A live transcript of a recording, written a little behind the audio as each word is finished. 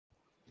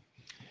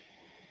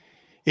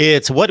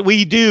It's what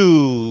we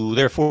do.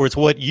 Therefore, it's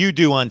what you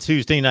do on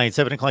Tuesday night,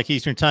 7 o'clock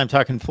Eastern time,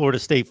 talking Florida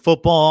State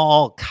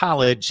football,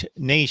 college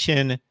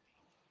nation,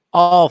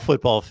 all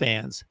football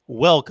fans.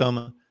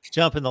 Welcome.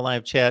 Jump in the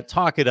live chat,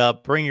 talk it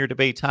up, bring your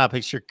debate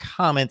topics, your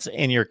comments,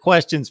 and your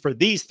questions for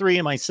these three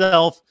and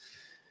myself.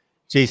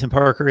 Jason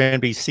Parker,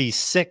 NBC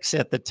 6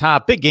 at the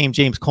top. Big game,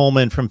 James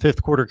Coleman from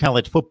Fifth Quarter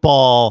College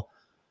Football.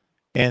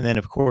 And then,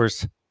 of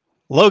course,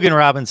 Logan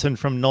Robinson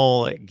from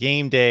Knoll at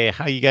Game Day.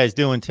 How you guys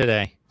doing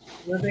today?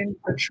 Living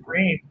the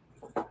dream.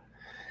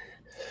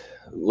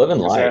 Living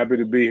life. Happy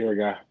to be here,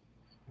 guy.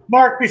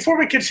 Mark, before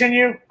we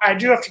continue, I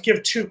do have to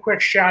give two quick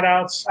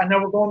shout-outs. I know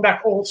we're going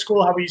back old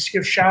school, how we used to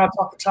give shout-outs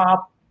off the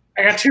top.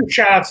 I got two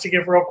shout-outs to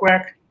give real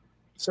quick.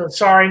 So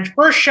sorry.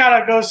 First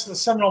shout-out goes to the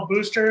Seminole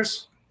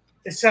Boosters.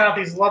 They sent out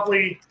these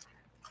lovely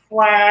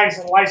flags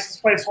and license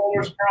plate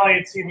holders.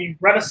 Apparently, it's the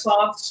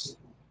Renaissance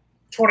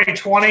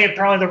 2020.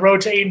 Apparently, the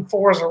road to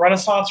 8-4 is a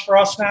renaissance for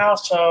us now.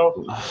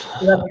 So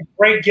that's a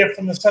great gift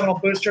from the Seminole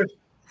Boosters.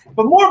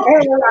 But more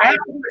importantly, I have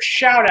to give a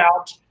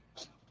shout-out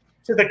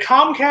to the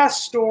Comcast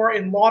store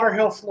in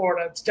Lauderhill,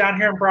 Florida. It's down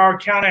here in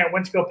Broward County. I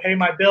went to go pay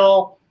my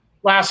bill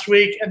last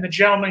week, and the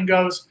gentleman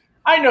goes,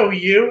 "I know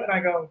you." And I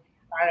go,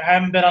 "I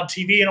haven't been on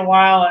TV in a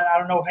while. I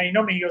don't know how you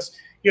know me." He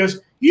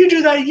goes, "You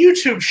do that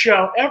YouTube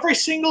show every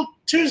single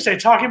Tuesday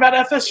talking about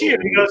FSU."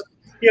 He goes,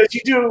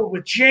 "You do it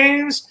with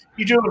James,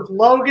 you do it with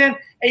Logan,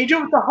 and you do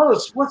it with the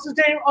host. What's his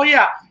name? Oh,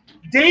 yeah,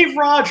 Dave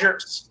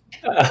Rogers."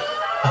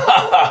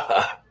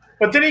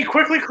 But then he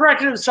quickly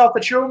corrected himself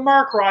that you're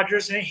Mark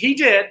Rogers, and he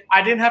did.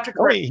 I didn't have to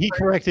correct him. He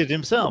corrected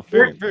himself.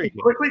 Very good.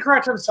 Quickly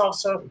corrected himself.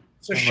 So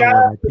shout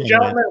out to the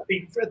gentleman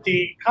at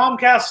the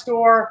Comcast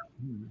store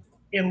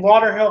in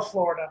Lauderhill,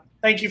 Florida.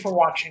 Thank you for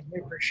watching. We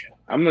appreciate it.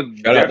 I'm going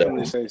to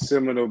definitely say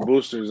Seminole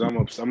Boosters.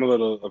 I'm a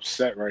little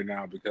upset right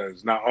now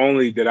because not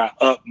only did I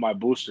up my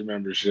booster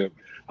membership,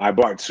 I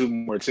bought 2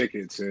 more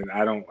tickets, and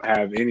I don't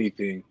have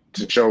anything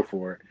to show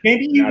for it.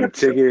 Maybe you not a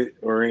ticket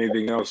or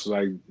anything else.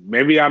 Like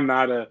maybe I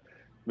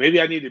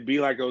need to be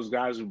like those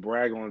guys who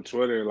brag on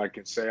Twitter, like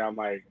and say I'm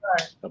like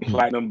a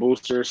platinum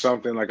booster or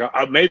something. Like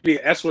maybe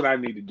that's what I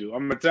need to do.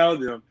 I'm gonna tell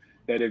them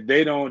that if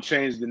they don't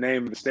change the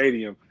name of the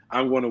stadium,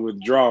 I'm going to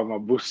withdraw my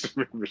booster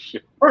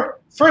membership.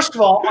 First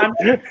of all,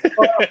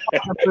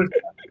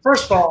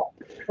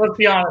 let's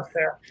be honest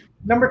there.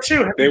 Number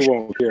 2,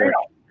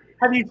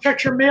 have you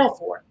checked your mail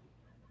for it?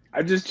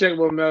 I just checked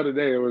my mail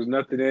today. There was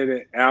nothing in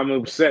it, and I'm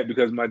upset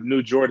because my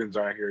new Jordans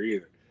aren't here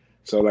either.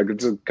 So, like,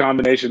 it's a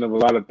combination of a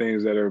lot of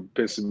things that are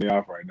pissing me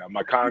off right now.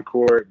 My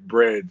Concord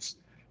Bread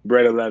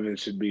 11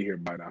 should be here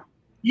by now.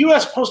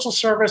 U.S. Postal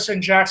Service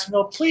in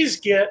Jacksonville, please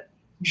get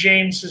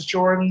James his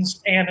Jordans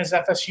and his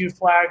FSU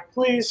flag.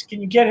 Please, can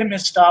you get him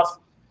his stuff?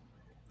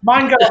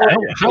 Mine got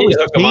How is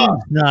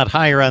James not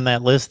higher on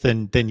that list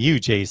than you,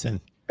 Jason?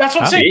 That's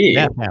what I'm saying.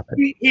 That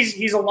happened?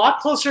 He's a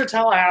lot closer to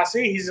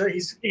Tallahassee. He's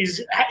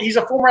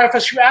a former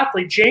FSU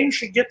athlete. James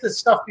should get this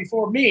stuff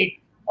before me,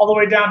 all the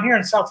way down here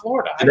in South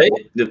Florida.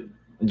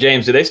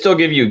 James, do they still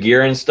give you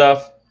gear and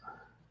stuff?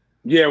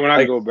 Yeah, when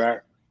I go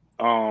back.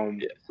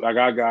 Like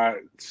I got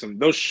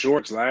those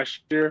shorts last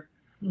year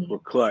were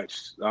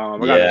clutch. I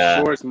got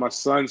the shorts. My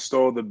son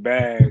stole the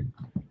bag,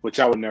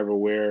 which I would never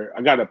wear.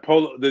 I got a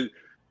polo, the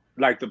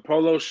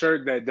polo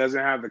shirt that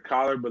doesn't have the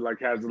collar, but like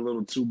has a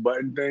little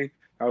 2-button thing.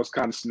 That was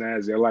kind of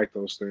snazzy. I like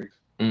those things.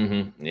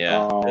 Mm-hmm.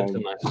 Yeah, that's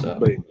some nice stuff.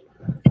 But,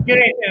 get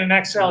it in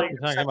an XL. You're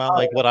talking about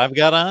like what I've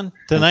got on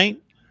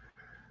tonight?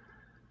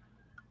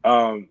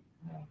 No,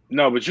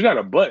 but you got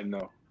a button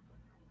though.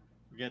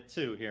 We got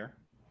 2 here.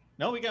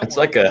 No, we got it's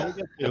one.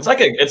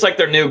 It's like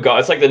their new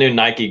golf. It's like the new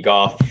Nike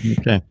golf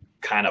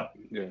kind of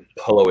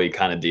polo-y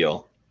kind of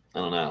deal. I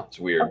don't know. It's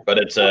weird, but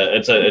it's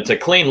a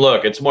clean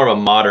look. It's more of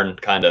a modern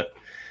kind of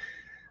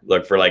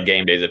look for like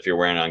game days. If you're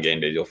wearing it on game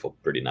days, you'll feel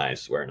pretty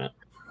nice wearing it.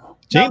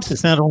 James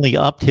has not only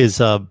upped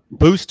his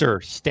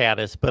booster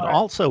status, but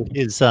also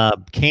his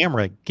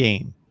camera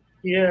game.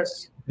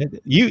 Yes.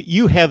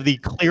 You have the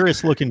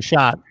clearest looking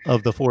shot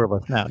of the 4 of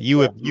us now.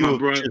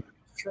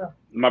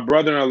 My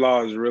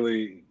brother-in-law is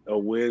really a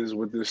whiz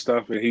with this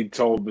stuff, and he's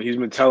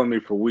been telling me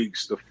for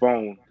weeks the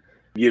phone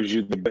gives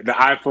you the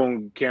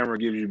iPhone camera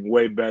gives you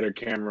way better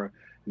camera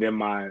than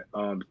my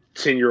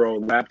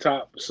 10-year-old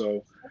laptop.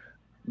 So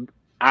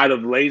out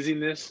of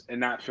laziness and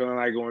not feeling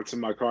like going to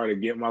my car to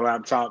get my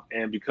laptop,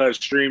 and because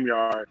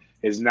StreamYard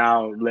is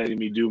now letting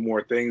me do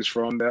more things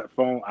from that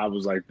phone, I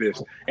was like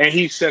this. And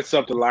he sets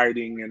up the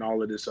lighting and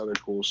all of this other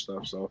cool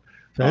stuff. So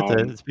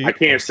I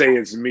can't say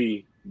it's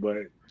me,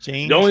 but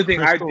James, the only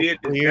thing I did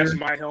is that's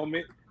my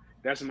helmet.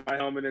 That's my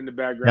helmet in the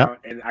background,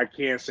 and I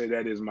can't say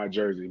that is my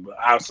jersey. But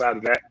outside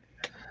of that,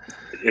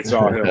 it's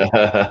all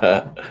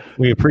him.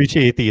 We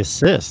appreciate the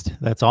assist.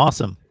 That's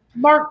awesome.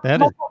 Mark,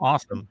 that is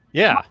awesome.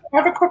 Yeah. I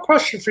have a quick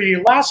question for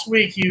you. Last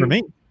week,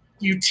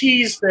 you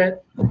teased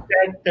that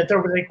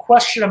there was a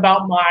question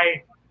about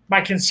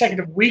my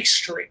consecutive week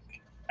streak,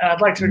 and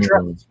I'd like to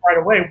address this right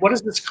away. What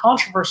is this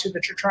controversy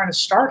that you're trying to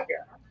start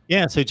here?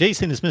 Yeah, so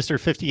Jason is Mr.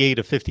 58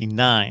 of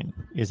 59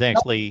 is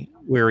actually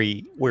where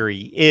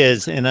he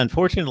is, and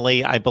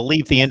unfortunately, I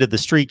believe the end of the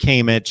streak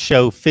came at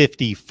show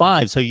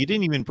 55. So you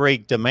didn't even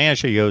break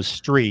DiMaggio's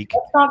streak.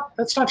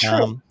 That's not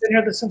true. Been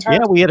here this entire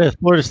yeah, we had a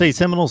Florida State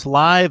Seminoles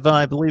live.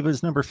 I believe it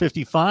was number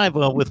 55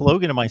 with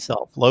Logan and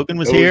myself. Logan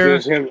was here.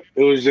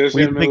 It was just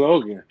him and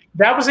Logan.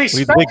 That was a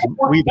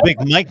big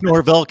Mike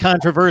Norvell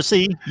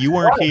controversy. You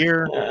weren't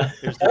here.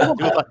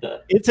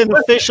 It's an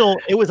official.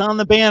 It was on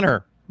the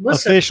banner.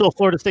 Listen, official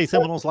Florida State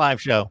Seminoles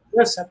live show.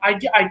 Listen, I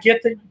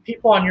get that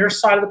people on your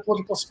side of the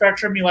political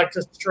spectrum, you like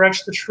to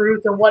stretch the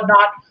truth and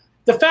whatnot.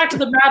 The fact of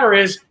the matter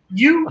is,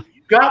 you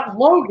got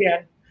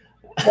Logan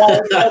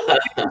while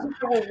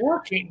we were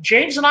working.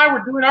 James and I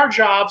were doing our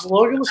jobs.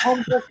 Logan was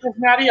home with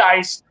Matty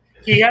Ice.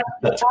 He had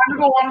the time to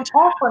go on and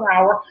talk for an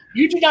hour.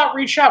 You did not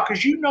reach out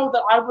because you know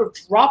that I would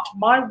have dropped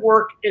my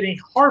work in a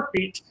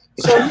heartbeat.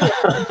 So,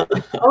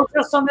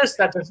 protest on this.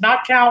 That does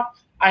not count.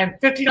 I am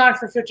 59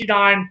 for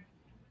 59.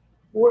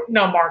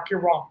 No, Mark, you're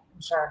wrong.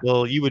 I'm sorry.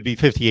 Well, you would be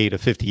 58 of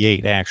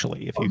 58,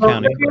 actually, if you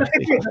counted.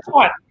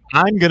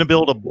 I'm going to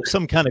build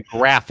some kind of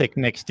graphic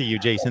next to you,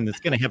 Jason, that's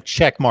going to have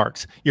check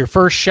marks. Your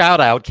first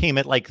shout-out came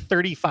at like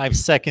 35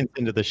 seconds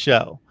into the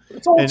show.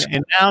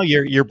 And now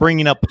you're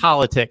bringing up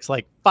politics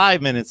like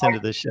 5 minutes into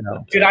the show.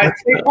 Did I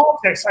say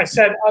politics? I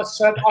said that's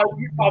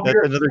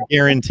another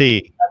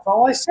guarantee. That's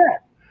all I said.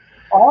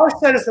 All I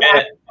said is that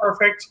I'm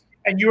perfect,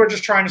 and you are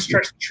just trying to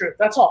stretch the truth.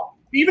 That's all.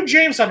 Even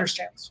James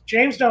understands.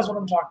 James knows what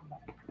I'm talking about.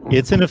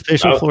 It's an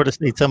official Florida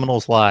State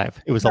Seminoles live.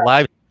 It was a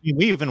live.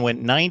 We even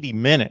went 90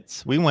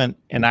 minutes. We went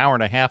an hour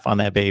and a half on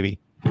that baby.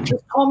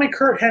 Just call me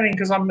Kurt Hennig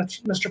because I'm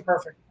Mr.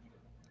 Perfect.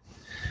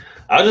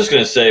 I was just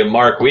going to say,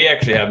 Mark, we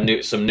actually have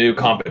some new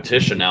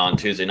competition now on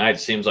Tuesday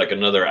nights. Seems like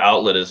another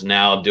outlet is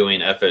now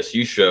doing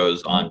FSU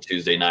shows on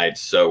Tuesday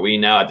nights. So we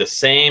now, at the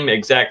same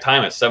exact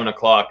time at 7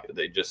 o'clock,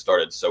 they just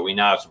started. So we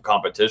now have some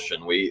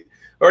competition. We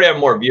already have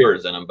more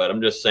viewers in them, but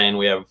I'm just saying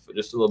we have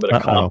just a little bit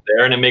of comp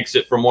there, and it makes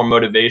it for more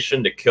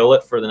motivation to kill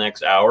it for the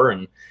next hour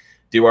and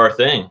do our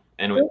thing.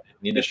 And we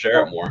need to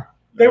share it more.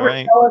 They were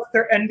jealous.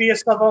 They're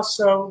envious of us,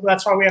 so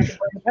that's why we have to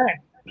bring the pain.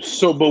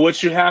 So, but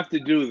what you have to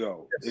do,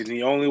 though, is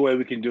the only way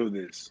we can do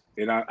this,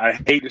 and I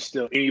hate to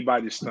steal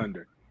anybody's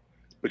thunder,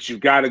 but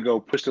you've got to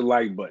go push the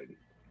like button,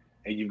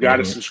 and you've got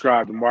to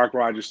subscribe to Mark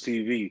Rogers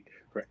TV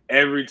for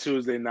every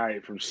Tuesday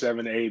night from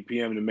 7 to 8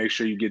 p.m. to make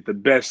sure you get the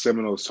best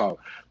Seminoles talk.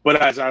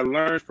 But as I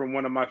learned from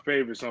one of my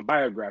favorites on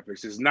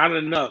Biographics, it's not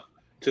enough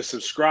to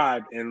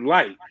subscribe and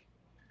like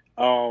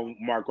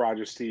Mark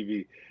Rogers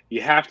TV. You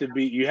have to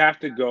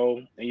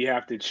go and you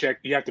have to check.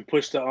 You have to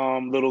push the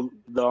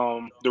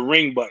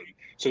ring button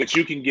so that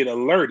you can get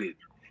alerted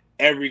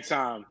every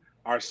time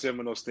our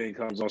Seminoles thing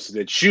comes on, so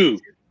that you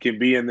can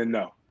be in the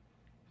know.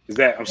 Is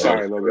that? I'm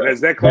sorry, Logan.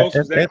 Is that close?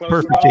 That's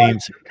perfect,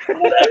 James.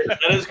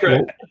 That is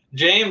correct.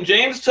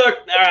 James took.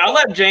 I'll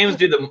let James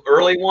do the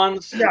early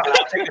ones. Yeah.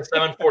 I'll take the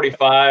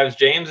 7:45s.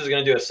 James is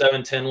going to do a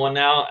 7:10 one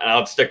now, and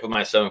I'll stick with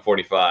my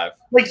 7:45.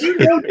 Like, you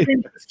know,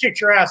 James kicked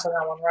your ass on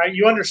that one, right?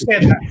 You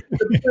understand that?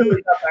 You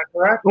got that,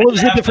 correct? Well, it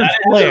was a different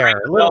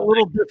flair, a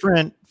little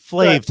different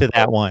flavor to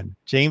that one.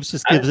 James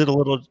just gives it a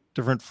little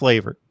different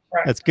flavor.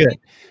 Right. That's good.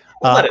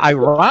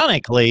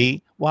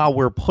 Ironically, while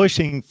we're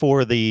pushing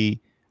for the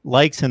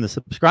likes and the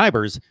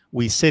subscribers,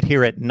 we sit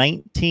here at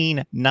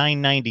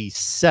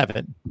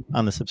 19,997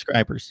 on the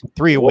subscribers,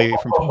 3 away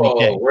from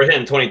 20K. We're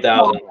hitting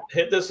 20,000.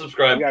 Hit the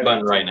subscribe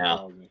button right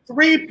now.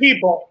 3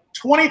 people,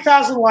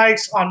 20,000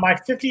 likes on my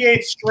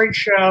 58th straight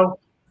show.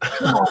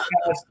 Come on,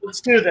 guys, let's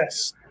do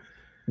this.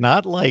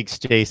 Not likes,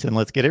 Jason.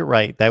 Let's get it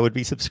right. That would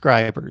be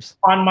subscribers.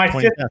 On my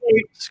 58th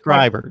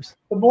subscribers.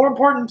 The more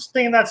important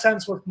thing in that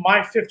sense was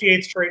my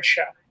 58th straight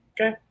show.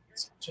 Okay.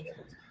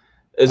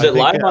 Is it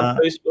live on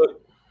Facebook?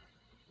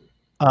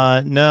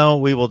 No,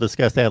 we will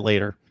discuss that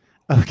later.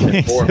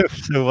 Okay,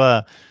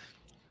 so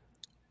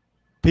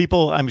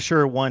people, I'm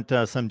sure, want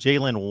some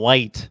Jalen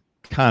White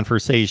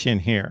conversation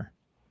here.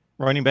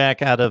 Running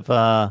back out of,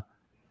 I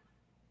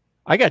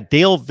got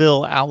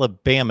Daleville,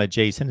 Alabama,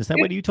 Jason. Is that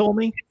what you told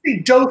me?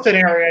 The Dothan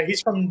area.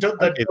 He's from the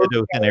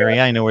Dothan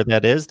area. I know where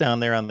that is, down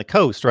there on the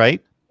coast,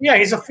 right? Yeah,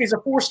 he's a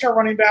 4-star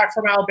running back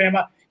from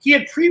Alabama. He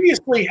had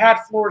previously had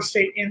Florida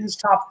State in his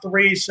top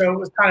 3, so it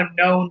was kind of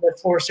known that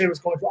Florida State was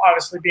going to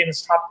obviously be in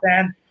his top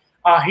 10.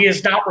 He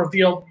has not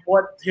revealed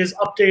what his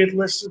updated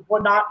list is,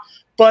 whatnot.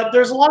 But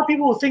there's a lot of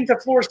people who think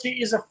that Florida State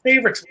is a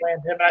favorite to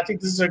land him, and I think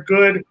this is a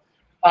good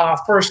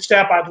first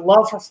step. I'd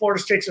love for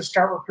Florida State to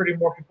start recruiting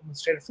more people in the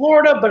state of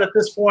Florida, but at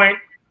this point,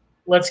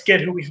 let's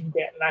get who we can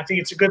get. And I think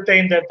it's a good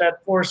thing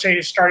that Florida State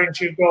is starting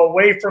to go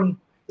away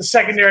from the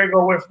secondary, go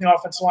away from the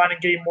offensive line,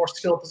 and getting more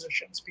skill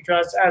positions.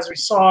 Because as we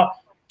saw,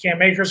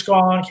 Cam Akers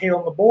gone,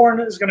 Kalen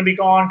LeBourne is going to be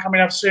gone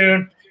coming up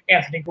soon.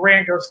 Anthony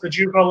Grant goes to the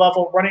JUCO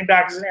level. Running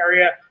back is an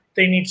area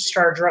they need to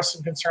start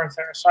addressing concerns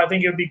there. So I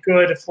think it would be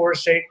good if Florida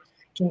State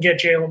can get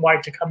Jalen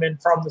White to come in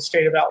from the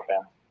state of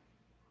Alabama.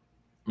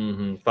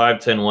 5'10",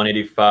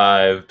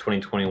 185,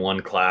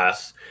 2021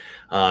 class.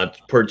 Per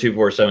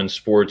 247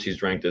 Sports,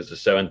 he's ranked as the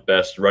 7th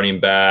best running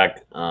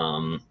back.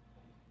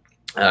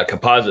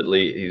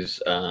 Compositely,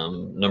 he's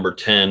number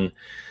 10,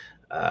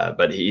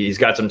 but he's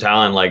got some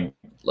talent.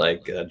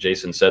 Like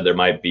Jason said, there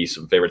might be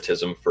some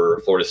favoritism for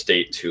Florida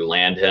State to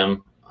land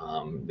him,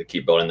 to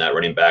keep building that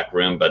running back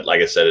room. But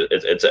like I said,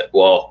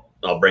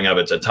 I'll bring up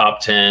it's a top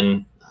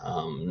 10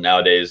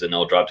 nowadays, and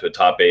they'll drop to a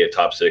top 8, a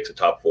top 6, a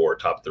top 4, a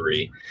top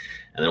 3,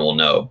 and then we'll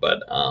know.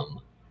 But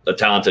a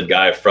talented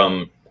guy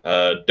from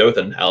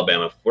Dothan,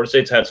 Alabama. Florida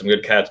State's had some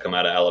good cats come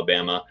out of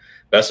Alabama.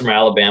 Bessemer,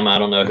 Alabama. I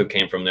don't know who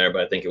came from there,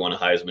 but I think he won a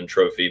Heisman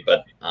Trophy.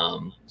 But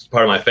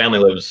part of my family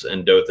lives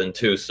in Dothan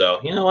too, so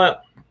you know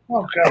what?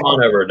 Come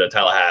on over to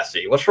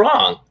Tallahassee. What's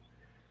wrong?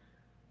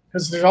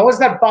 Because there's always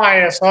that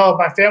bias. Oh,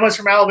 my family's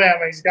from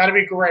Alabama. He's got to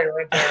be great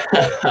right there.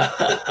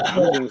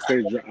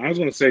 I was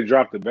going to say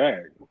drop the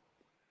bag.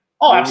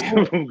 Oh,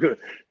 absolutely.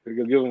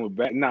 Give him a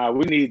bag. Nah,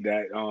 we need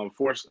that.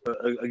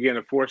 Again,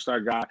 a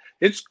 4-star guy.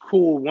 It's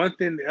cool. One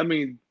thing, I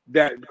mean,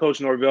 that Coach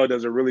Norvell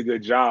does a really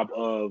good job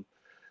of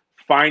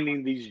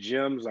finding these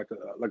gems like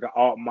a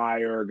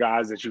Altmaier,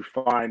 guys that you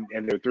find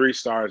and they're 3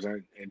 stars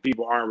and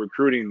people aren't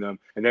recruiting them,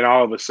 and then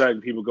all of a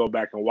sudden people go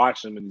back and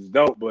watch them and it's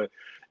dope. But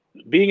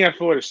being at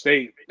Florida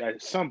State,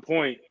 at some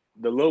point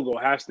the logo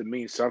has to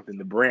mean something,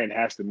 the brand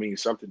has to mean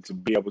something to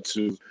be able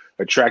to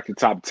attract the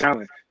top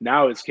talent.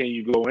 Now it's, can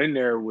you go in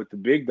there with the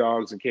big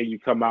dogs, and can you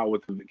come out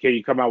with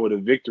a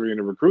victory in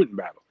a recruiting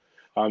battle?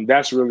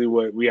 That's really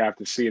what we have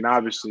to see, and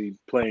obviously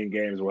playing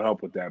games will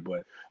help with that.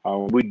 But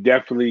we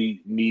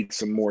definitely need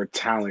some more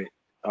talent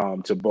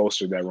to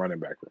bolster that running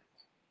back room.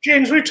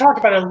 James, we've talked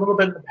about it a little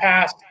bit in the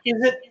past.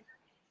 Is it,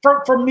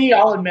 for me,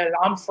 I'll admit it,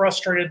 I'm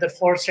frustrated that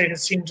Florida State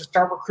has seemed to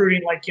start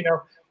recruiting like,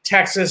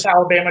 Texas,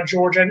 Alabama,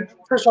 Georgia. And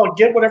first of all,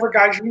 get whatever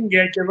guys you can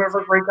get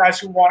whatever great guys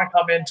who want to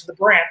come into the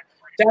brand.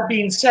 That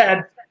being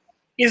said,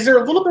 is there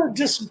a little bit of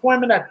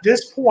disappointment at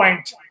this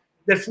point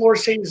that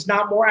Florida State is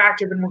not more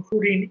active in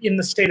recruiting in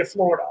the state of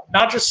Florida,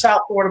 not just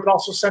South Florida, but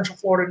also Central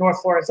Florida,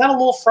 North Florida? Is that a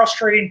little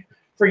frustrating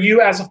for you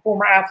as a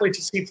former athlete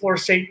to see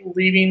Florida State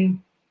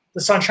leaving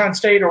the Sunshine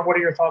State, or what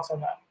are your thoughts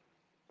on that?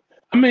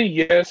 I mean,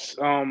 yes.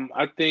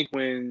 I think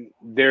when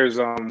there's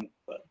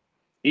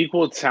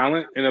equal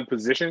talent in a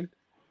position,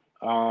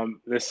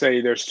 let's say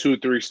there's 2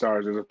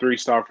 3-stars. There's a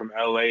 3-star from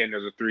LA and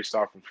there's a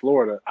 3-star from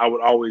Florida. I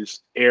would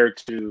always err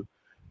to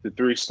the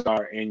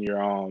 3-star in your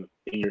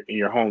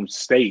home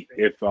state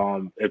if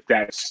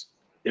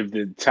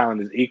the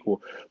talent is equal.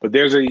 But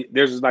there's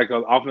like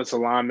an offensive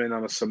lineman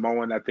on a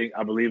Samoan,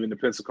 I believe in the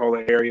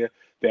Pensacola area,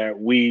 that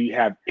we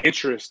have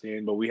interest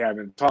in, but we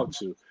haven't talked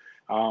to.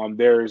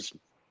 There's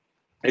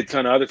a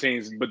ton of other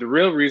things, but the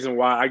real reason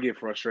why I get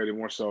frustrated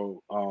more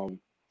so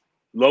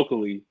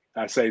locally,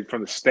 I say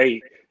from the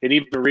state, and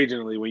even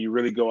regionally, when you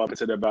really go up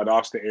into the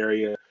Valdosta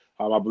area,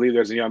 I believe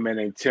there's a young man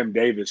named Tim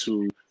Davis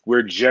who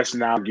we're just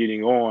now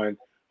getting on,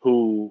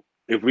 who,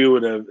 if we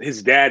would have,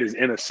 his dad is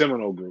in a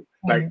Seminole group.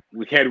 Like,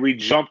 had we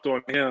jumped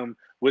on him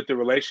with the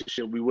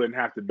relationship, we wouldn't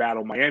have to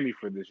battle Miami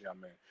for this young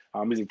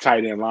man. He's a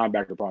tight end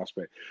linebacker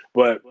prospect.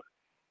 But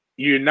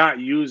you're not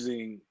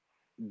using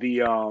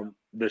the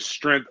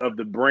strength of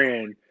the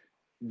brand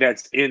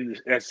that's in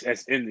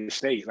the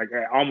state. Like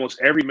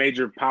almost every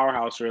major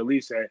powerhouse, or at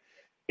least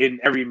in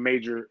every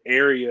major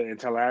area in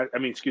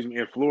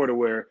in Florida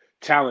where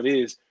talent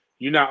is,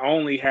 you not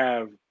only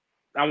have,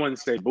 I wouldn't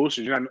say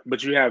boosters,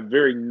 but you have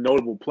very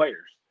notable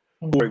players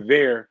who are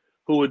there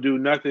who would do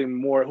nothing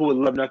more, who would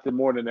love nothing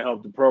more than to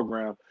help the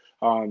program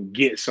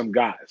get some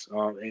guys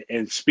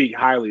and speak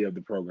highly of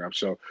the program.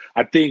 So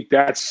I think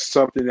that's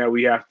something that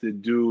we have to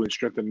do and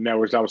strengthen the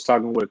networks. I was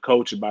talking with a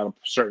coach about a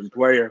certain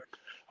player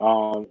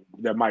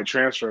that might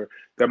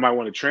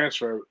want to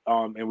transfer,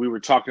 and we were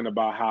talking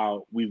about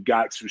how we've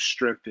got to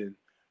strengthen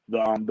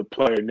the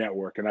player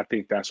network, and I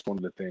think that's one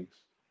of the things.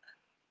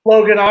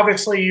 Logan,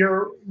 obviously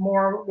you're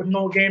more with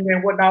no game day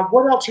and whatnot.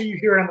 What else are you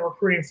hearing on the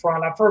recruiting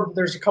front? I've heard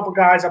there's a couple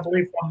guys, I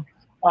believe, from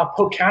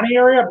Polk County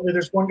area. I believe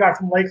there's one guy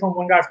from Lakeland,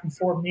 one guy from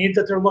Fort Meade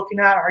that they're looking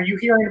at. Are you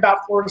hearing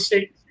about Florida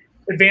State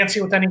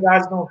advancing with any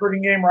guys in the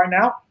recruiting game right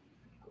now?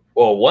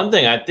 Well, one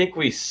thing I think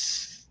we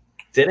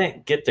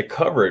didn't get to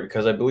cover it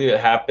because I believe it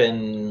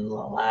happened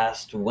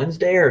last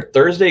Wednesday or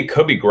Thursday.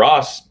 Kobe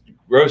Gross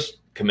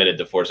committed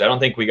to Florida State. I don't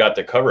think we got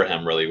to cover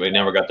him really. We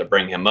never got to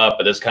bring him up,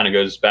 but this kind of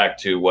goes back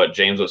to what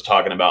James was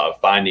talking about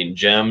of finding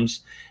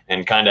gems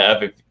and kind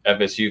of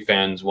FSU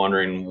fans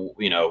wondering,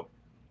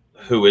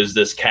 who is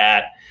this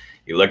cat?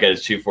 You look at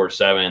his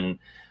 247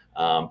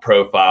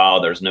 profile.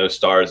 There's no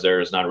stars there.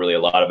 There's not really a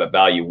lot of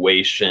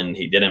evaluation.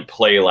 He didn't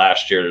play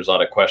last year. There's a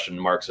lot of question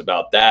marks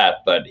about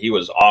that, but he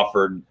was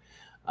offered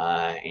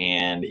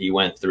and he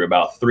went through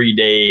about 3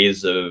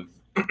 days of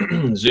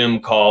Zoom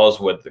calls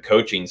with the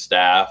coaching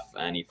staff,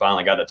 and he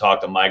finally got to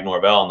talk to Mike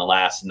Norvell on the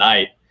last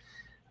night.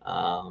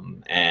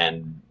 Mike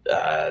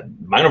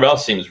Norvell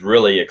seems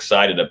really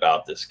excited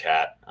about this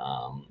cat.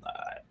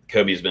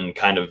 Kobe's been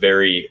kind of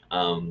very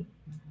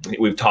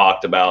we've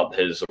talked about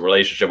his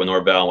relationship with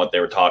Norvell and what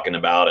they were talking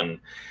about, and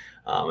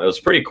it was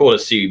pretty cool to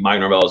see Mike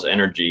Norvell's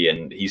energy,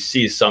 and he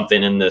sees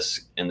something in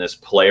this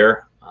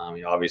player.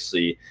 He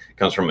obviously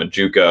comes from a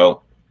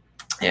JUCO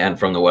and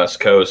from the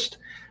West Coast.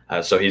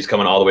 So he's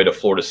coming all the way to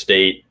Florida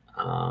State.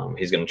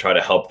 He's going to try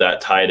to help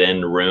that tight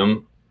end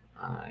room.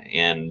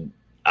 And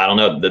I don't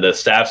know, the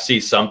staff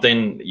sees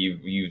something.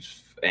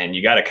 And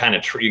you got to kind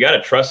of you got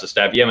to trust the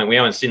staff. We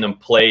haven't seen them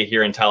play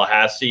here in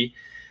Tallahassee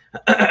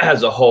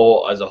as a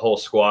whole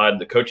squad,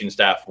 the coaching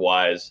staff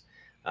wise.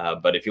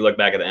 But if you look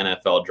back at the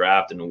NFL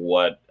draft and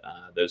what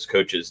those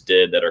coaches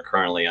did that are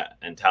currently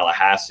in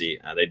Tallahassee,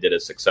 they did a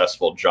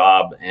successful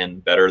job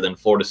and better than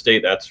Florida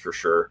State, that's for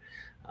sure.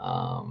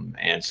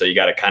 And so you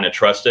got to kind of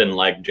trust it. And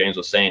like James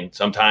was saying,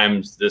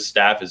 sometimes this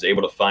staff is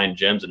able to find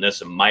gems, and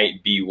this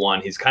might be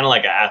one. He's kind of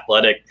like an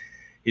athletic.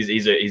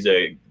 He's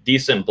a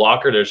decent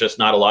blocker. There's just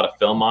not a lot of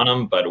film on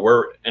him, but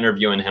we're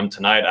interviewing him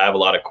tonight. I have a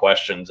lot of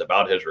questions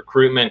about his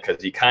recruitment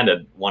because he kind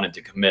of wanted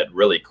to commit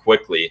really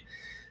quickly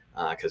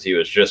because he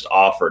was just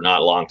offered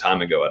not a long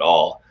time ago at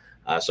all.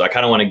 So I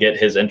kind of want to get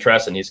his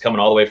interest, and he's coming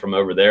all the way from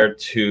over there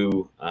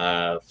to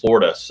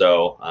Florida.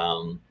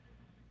 So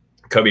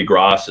Kobe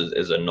Gross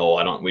is a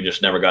null. We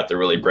just never got to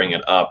really bring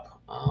it up.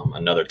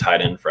 Another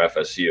tight end for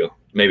FSU,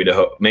 maybe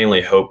to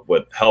mainly help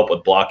with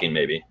blocking,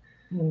 maybe.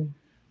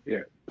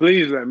 Yeah.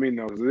 Please let me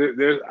know.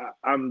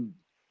 I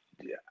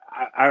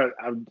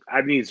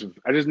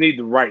just need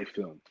the right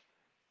film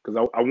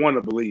because I want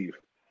to believe.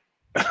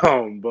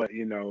 But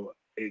you know,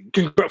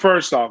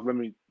 first off, let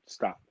me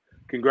stop.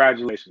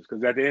 Congratulations,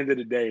 because at the end of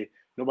the day,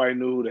 nobody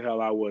knew who the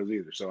hell I was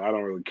either, so I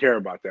don't really care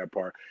about that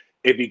part.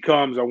 If he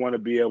comes, I want to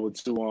be able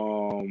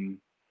to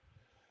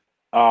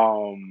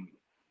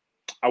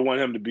I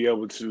want him to be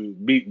able to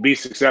be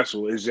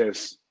successful. It's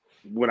just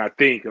when I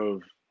think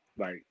of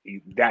like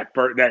that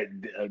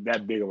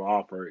big of an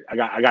offer, I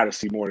got to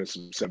see more than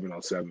some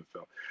 7-on-7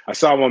 film. I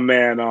saw my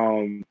man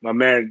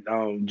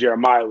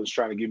Jeremiah was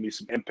trying to give me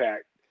some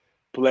impact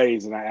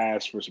plays, and I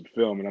asked for some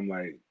film, and I'm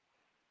like,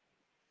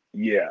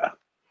 yeah,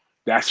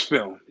 that's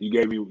film. You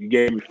gave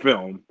me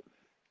film.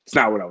 It's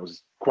not what I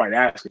was quite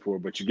asking for,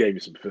 but you gave me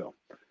some film.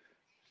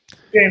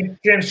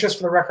 James, just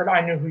for the record,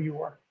 I knew who you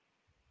were.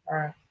 All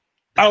right.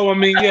 Oh, I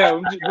mean, yeah.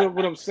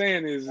 What I'm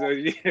saying is,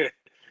 yeah,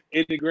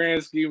 in the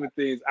grand scheme of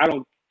things, I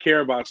don't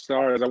care about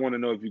stars. I want to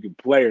know if you can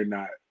play or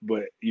not.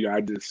 But you know,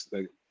 I just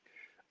like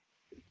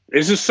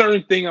it's a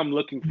certain thing I'm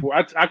looking for.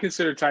 I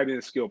consider tight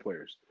end skill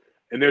players,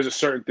 and there's a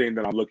certain thing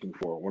that I'm looking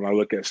for when I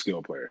look at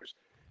skill players.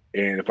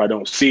 And if I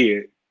don't see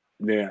it,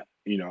 then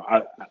you know,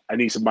 I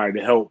need somebody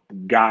to help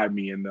guide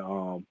me in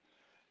the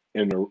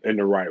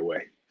right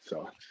way.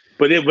 So,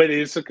 but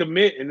it's a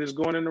commit, and it's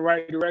going in the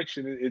right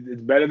direction.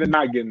 It's better than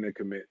not getting a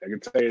commit. I can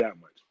tell you that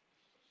much.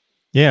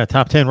 Yeah,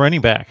 top 10 running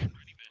back.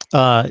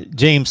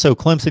 James, so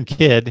Clemson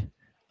kid,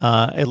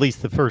 at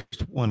least the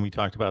first one we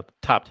talked about,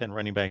 top 10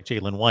 running back,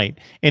 JAYLIN White.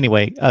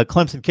 Anyway,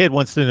 Clemson kid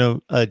wants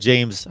to know,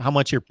 James, how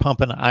much you're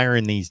pumping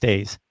iron these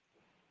days.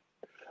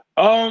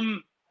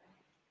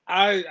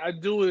 I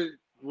do it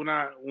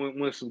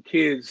when some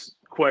kids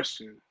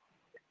question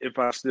if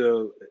I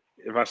still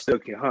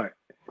can hunt.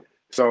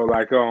 So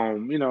like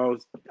you know,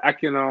 I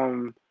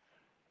can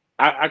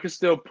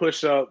still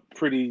push up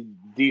pretty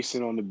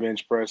decent on the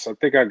bench press. I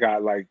think I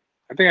had like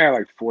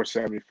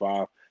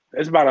 475.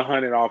 That's about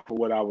 100 off of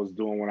what I was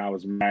doing when I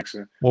was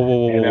maxing.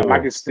 Whoa. And I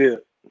can still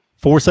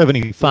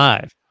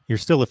 475. You're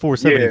still at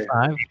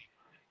 475?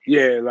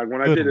 Yeah, like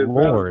when Good I did it,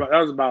 Lord. that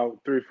was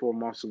about 3-4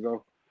 months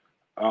ago.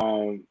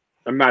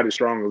 I'm not as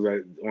strong as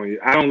that on you.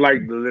 I don't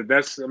like the lift.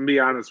 That's, I'm be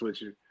honest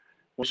with you.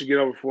 Once you get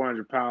over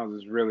 400 pounds,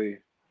 it's really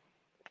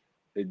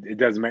it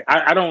doesn't make.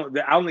 I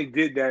only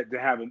did that to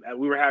have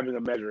we were having a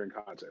measuring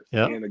contest,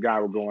 and the guy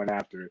were going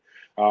after it.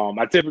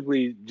 I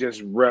typically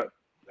just rep.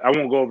 I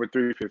won't go over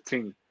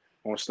 315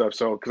 on stuff,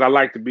 so because I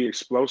like to be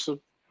explosive.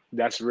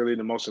 That's really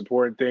the most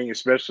important thing,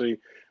 especially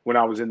when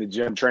I was in the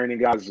gym training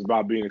guys. It's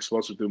about being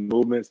explosive through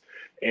movements,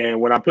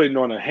 and when I'm putting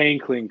on a hang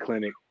clean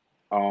clinic,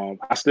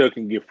 I still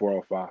can get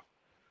 405.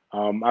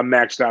 I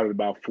maxed out at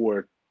about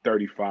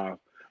 435,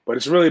 but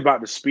it's really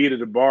about the speed of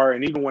the bar.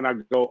 And even when I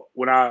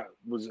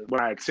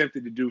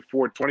attempted to do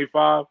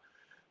 425,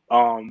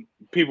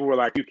 people were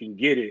like, "You can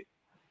get it,"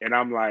 and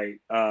I'm like,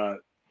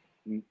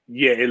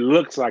 "Yeah, it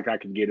looks like I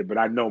can get it, but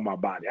I know my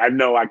body. I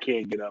know I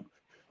can't get up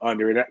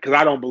under it because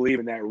I don't believe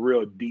in that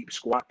real deep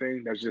squat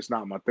thing. That's just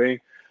not my thing.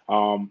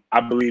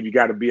 I believe you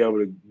got to be able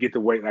to get the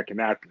weight like an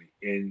athlete,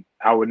 and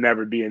I would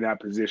never be in that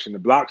position to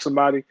block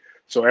somebody.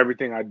 So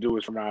everything I do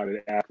is from out of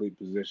the athlete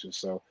position.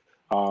 So,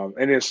 and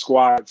then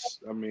squats.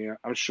 I mean,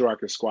 I'm sure I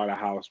could squat a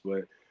house,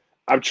 but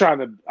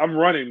I'm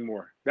running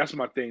more. That's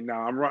my thing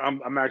now.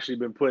 I'm actually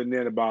been putting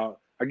in I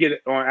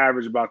get on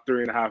average about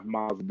 3.5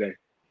 miles a day.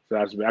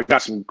 So I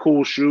got some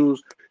cool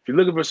shoes. If you're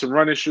looking for some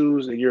running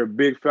shoes and you're a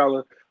big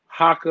fella,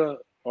 Hoka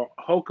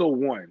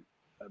 1.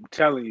 I'm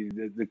telling you,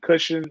 the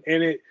cushion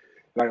in it.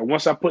 Like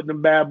once I put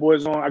them bad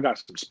boys on, I got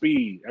some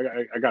speed.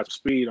 I got some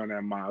speed on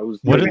that mile.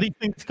 What are these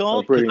things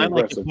called? I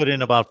like to put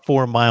in about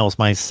 4 miles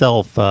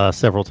myself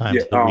several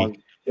times a week.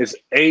 It's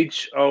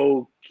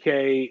HOKA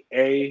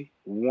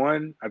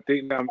 1. I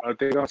think I'm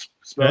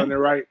spelling it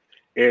right.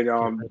 And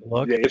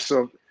it's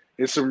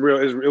some real.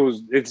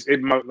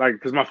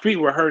 Because my feet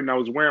were hurting. I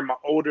was wearing my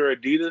older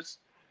Adidas,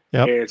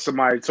 Yep. And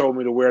somebody told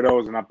me to wear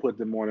those, and I put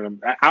them on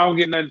them. I don't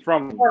get nothing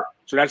from them,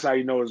 so that's how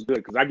you know it's good.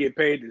 Because I get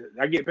paid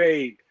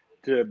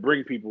to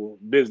bring people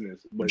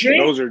business, but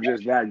those are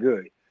just that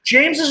good.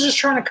 James is just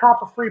trying to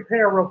cop a free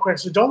pair real quick,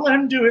 so don't let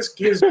him do his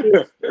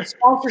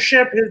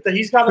sponsorship that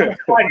he's got on the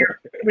flight here.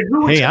 I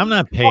mean, hey, I'm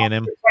not paying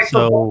him. Like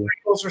so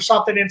or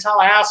something in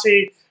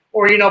Tallahassee,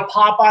 or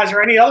Popeyes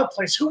or any other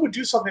place. Who would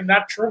do something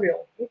that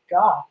trivial? Good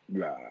God.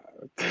 Nah,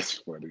 that's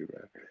funny,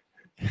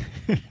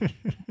 man.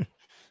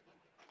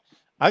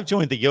 I've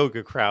joined the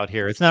yoga crowd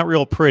here. It's not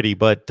real pretty,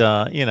 but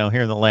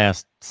here in the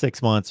last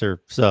 6 months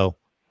or so.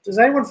 Does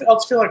anyone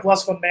else feel like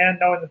less of a man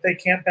knowing that they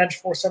can't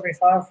bench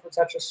 475? Or is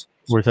that just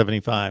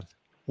 475?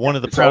 One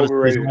of the proudest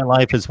days of my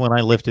life is when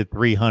I lifted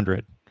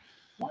 300.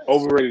 Nice.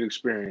 Overrated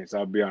experience.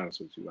 I'll be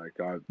honest with you. Like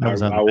I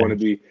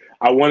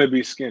want to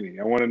be skinny.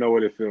 I want to know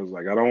what it feels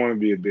like. I don't want to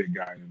be a big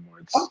guy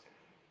anymore.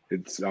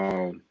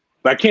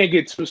 But I can't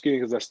get too skinny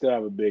because I still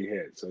have a big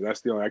head. So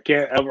that's the only.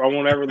 I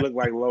won't ever look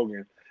like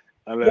Logan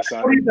unless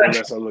I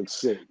look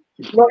sick.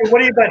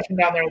 What are you benching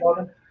down there,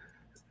 Logan?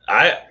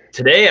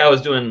 Today I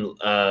was doing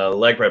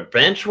leg prep.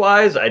 Bench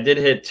wise, I did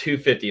hit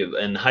 250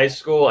 in high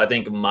school. I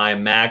think my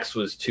max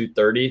was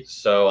 230,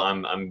 so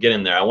I'm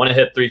getting there. I want to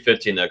hit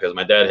 315 though, because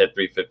my dad hit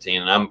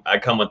 315, and I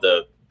come with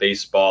the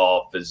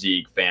baseball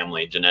physique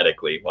family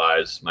genetically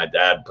wise. My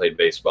dad played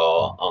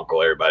baseball,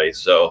 uncle, everybody.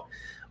 So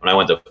when I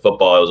went to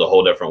football, it was a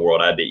whole different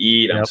world. I had to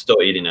eat. Yep. I'm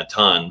still eating a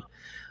ton,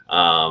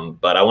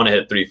 but I want to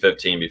hit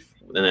 315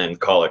 and then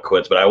call it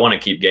quits. But I want to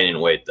keep gaining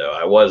weight though.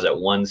 I was at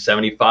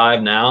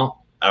 175 now.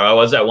 I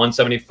was at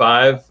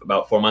 175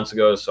 about 4 months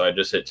ago, so I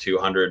just hit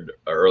 200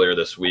 earlier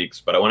this week.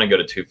 But I want to go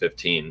to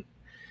 215,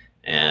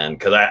 and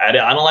because I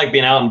don't like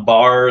being out in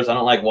bars, I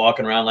don't like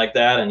walking around like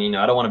that, and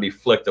I don't want to be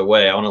flicked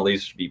away. I want to at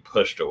least be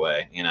pushed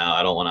away.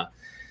 I don't want to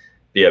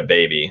be a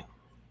baby.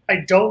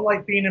 I don't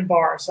like being in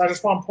bars. So I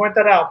just want to point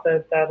that out.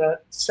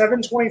 That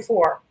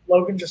 724,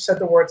 Logan just said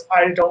the words,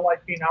 "I don't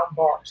like being out in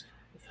bars."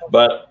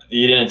 But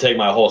you didn't take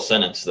my whole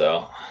sentence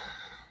though.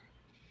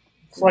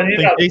 So I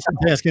think Jason's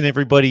asking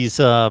everybody's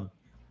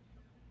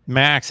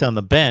max on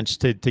the bench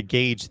to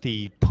gauge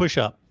the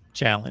push-up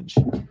challenge.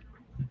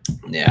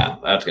 Yeah,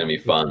 that's gonna be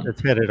fun.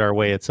 It's headed our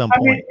way at some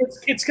point. I mean,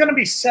 it's gonna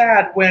be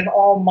sad when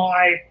all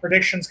my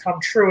predictions come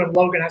true and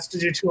Logan has to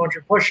do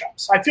 200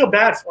 push-ups. I feel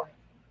bad for him.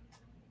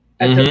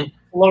 And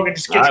Logan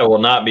just gets. I will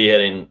not be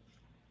hitting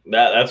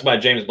that. That's my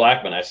James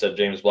Blackman. I said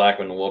James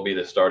Blackman will be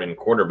the starting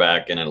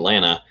quarterback in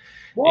Atlanta.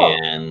 Whoa.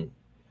 And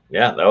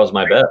yeah, that was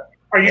my bet.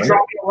 Are you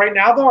dropping it right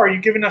now though? Are you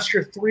giving us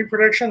your 3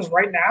 predictions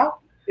right now?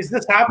 Is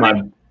this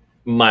happening?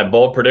 My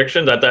bold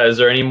predictions. I thought, is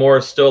there any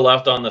more still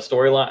left on the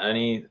storyline?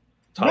 Any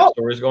top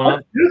stories going on?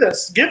 Let's do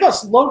this. Give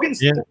us Logan's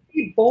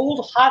 3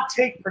 bold hot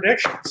take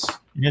predictions.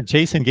 Yeah,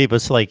 Jason gave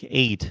us like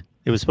 8.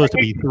 It was supposed to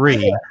be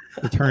 3.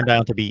 It turned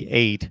out to be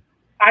 8.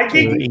 I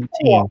gave you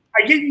 4.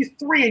 I gave you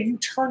 3, and you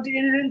turned it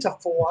into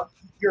 4.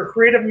 Your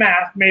creative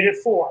math made it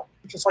 4.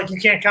 Just like you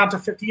can't count to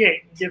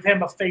 58 and give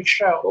him a fake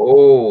show.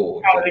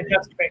 Oh,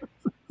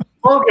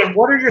 Logan,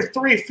 what are your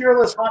 3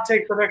 fearless hot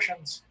take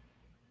predictions?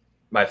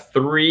 My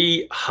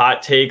 3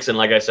 hot takes, and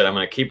like I said, I'm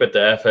going to keep it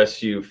to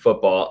FSU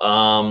football.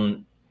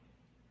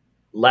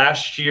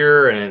 Last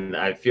year, and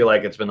I feel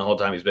like it's been the whole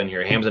time he's been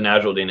here, Hamza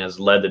Najmuddin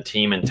has led the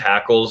team in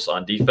tackles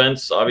on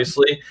defense,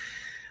 obviously.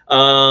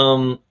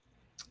 I'm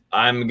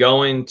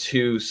going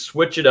to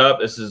switch it up.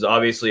 This is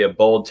obviously a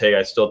bold take.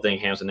 I still think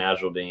Hamza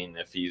Najmuddin,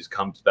 if he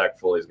comes back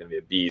fully, is going to be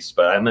a beast.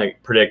 But I'm going to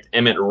predict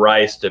Emmett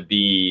Rice to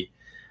be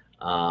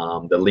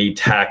the lead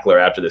tackler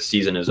after the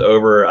season is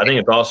over. I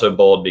think it's also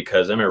bold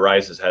because Emmett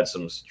Rice has had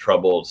some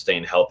trouble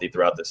staying healthy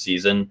throughout the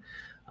season.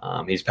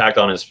 He's packed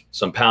on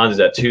some pounds. He's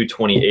at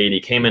 228. He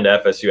came into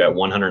FSU at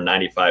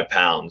 195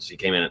 pounds. He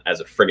came in as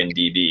a friggin'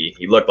 DB.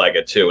 He looked like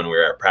it too when we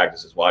were at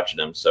practices watching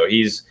him. So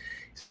he's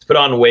put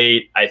on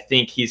weight. I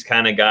think he's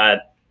going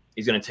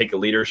to take a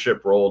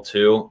leadership role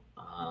too.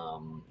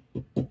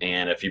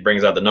 And if he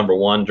brings out the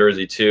 #1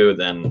 jersey too,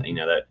 then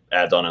that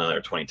adds on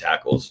another 20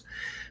 tackles.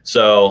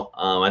 So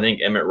I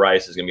think Emmett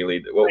Rice is going to be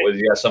lead. What was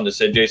you got something to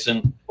say,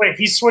 Jason? Wait,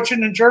 he's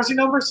switching in jersey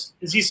numbers?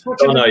 Is he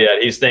switching? Oh no,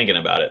 yet. He's thinking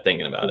about it.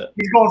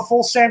 He's going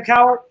full Sam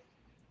Cowart.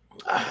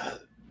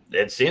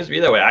 It seems to be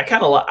that way. I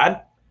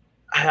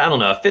don't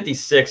know.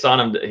 56 on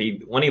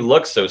him. When he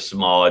looks so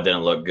small, it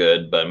didn't look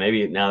good. But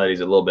maybe now that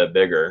he's a little bit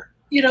bigger.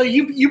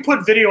 You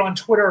put video on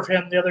Twitter of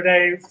him the other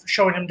day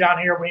showing him down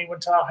here when he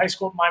went to high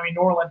school at Miami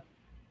Norland.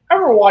 I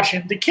remember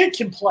watching him. The kid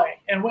can play.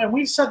 And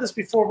we've said this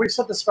before. We've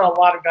said this about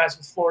a lot of guys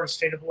with Florida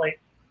State of late.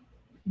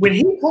 When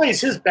he plays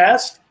his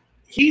best,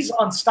 he's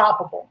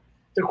unstoppable.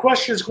 The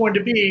question is going to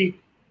be,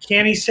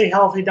 can he stay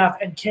healthy enough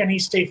and can he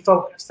stay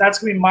focused? That's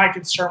going to be my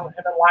concern with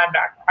him at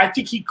linebacker. I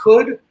think he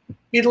could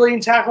be the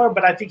leading tackler,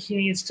 but I think he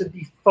needs to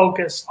be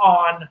focused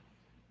on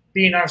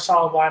being our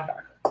solid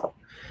linebacker.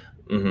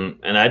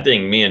 And I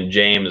think me and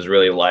James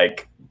really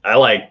I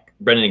like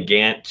Brendan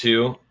Gant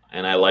too.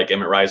 And I like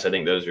Emmett Rice. I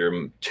think those are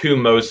your 2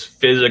 most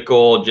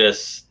physical,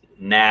 just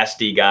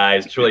nasty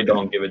guys. Just really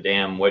don't give a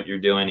damn what you're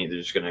doing. Either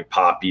just going to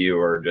pop you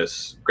or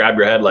just grab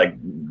your head like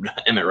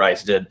Emmett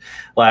Rice did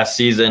last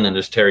season and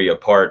just tear you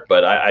apart.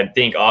 But I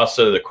think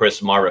also the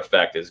Chris Marv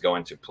effect is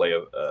going to play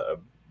a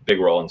big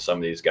role in some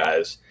of these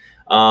guys.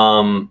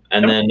 And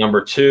then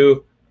number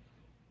two,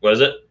 what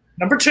is it?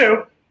 Number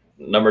two,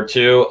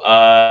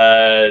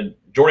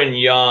 Jordan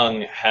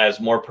Young has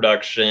more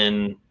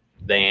production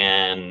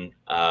than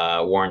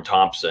Warren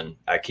Thompson.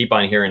 I keep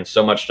on hearing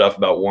so much stuff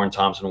about Warren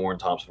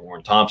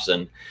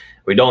Thompson.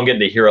 We don't get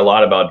to hear a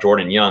lot about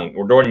Jordan Young.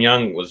 Jordan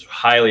Young was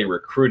highly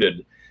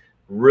recruited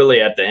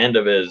really at the end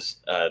of his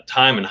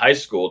time in high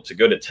school to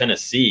go to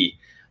Tennessee.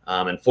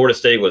 And Florida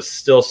State was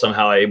still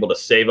somehow able to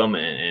save him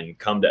and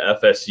come to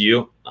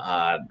FSU.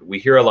 We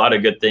hear a lot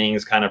of good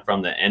things kind of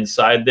from the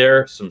inside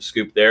there, some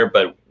scoop there,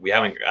 but we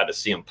haven't got to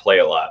see him play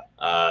a lot.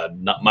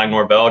 Mike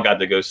Norvell got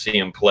to go see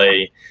him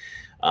play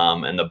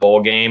in the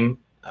bowl game.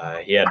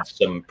 He had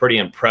some pretty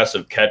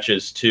impressive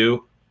catches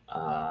too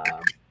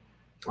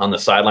on the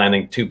sideline. I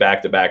think 2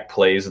 back-to-back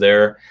plays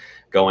there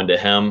going to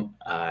him.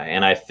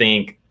 And I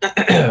think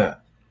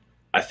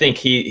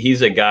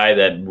he's a guy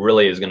that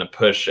really is going to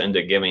push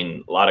into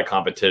giving a lot of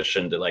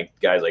competition to like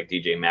guys like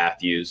DJ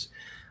Matthews.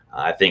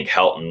 I think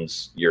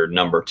Helton's your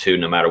number 2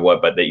 no matter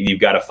what, but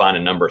you've got to find a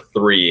number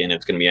 3, and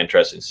it's going to be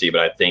interesting to see.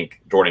 But I think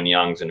Jordan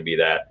Young's going to be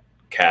that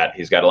cat.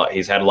 He's had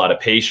a lot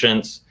of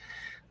patience,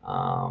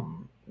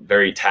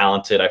 very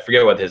talented. I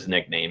forget what his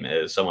nickname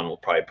is. Someone will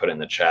probably put it in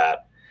the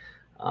chat.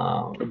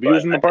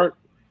 Abusement Park.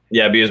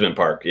 Yeah, Abusement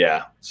Park.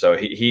 Yeah. So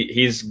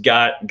he's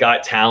got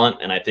talent,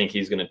 and I think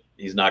he's gonna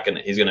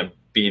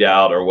beat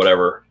out or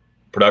whatever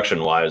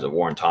production wise of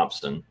Warren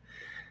Thompson.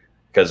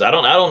 Because I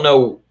don't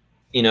know,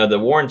 the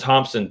Warren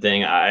Thompson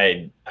thing.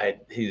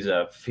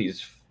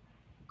 He's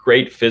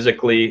great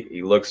physically.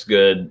 He looks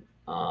good,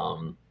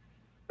 but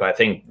I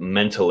think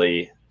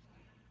mentally,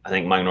 I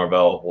think Mike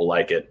Norvell will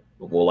like it.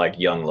 Will like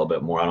Young a little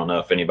bit more. I don't know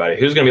if anybody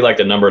who's going to be like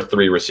the number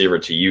 3 receiver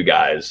to you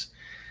guys,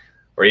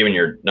 or even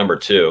your number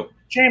 2.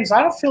 James,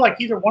 I don't feel like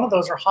either one of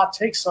those are hot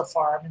takes so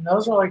far. I mean,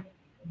 those are like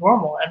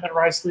normal. Emmett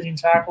Rice leading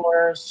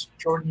tacklers,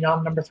 Jordan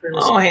Young number 3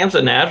 receiver. Oh,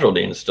 Hamza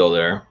Nasruddin's still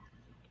there.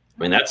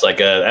 I mean, that's a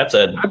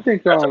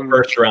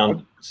first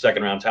round,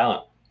 second round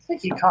talent. I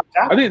think he copped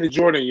out. I think the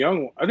Jordan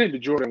Young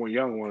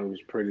one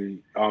was pretty.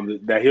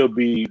 That he'll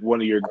be one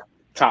of your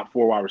top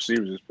 4 wide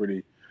receivers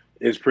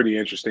is pretty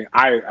interesting.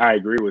 I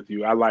agree with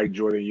you. I like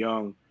Jordan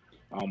Young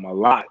a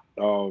lot.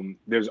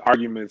 There's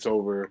arguments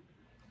over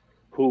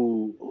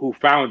who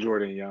found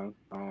Jordan Young.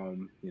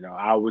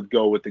 I would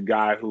go with the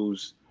guy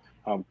whose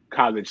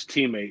college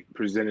teammate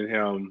presented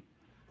him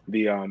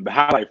the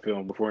highlight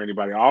film before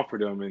anybody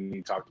offered him, and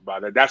he talked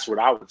about that. That's what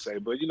I would say.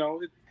 But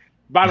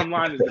bottom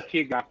line is the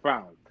kid got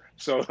found.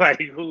 So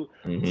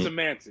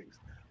semantics.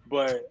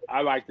 But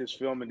I like this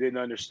film and didn't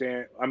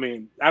understand. I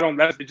mean,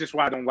 that's just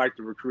why I don't like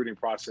the recruiting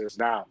process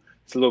now.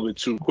 It's a little bit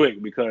too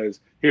quick,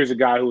 because here's a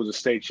guy who was a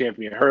state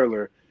champion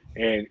hurler,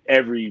 and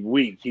every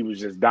week he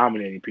was just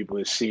dominating people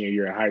his senior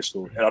year in high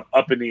school,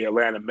 up in the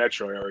Atlanta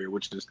metro area,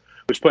 which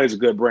plays a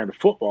good brand of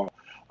football.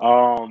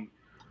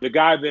 The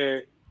guy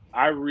that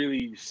I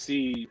really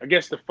see, I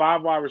guess the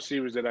 5 wide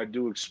receivers that I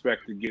do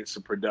expect to get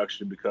some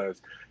production,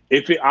 because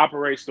if it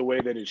operates the way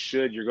that it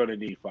should, you're going to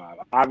need 5.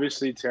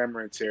 Obviously,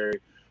 Tamron Terry,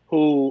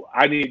 who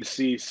I need to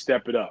see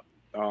step it up,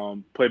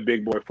 play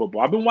big boy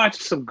football. I've been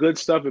watching some good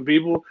stuff, and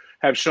people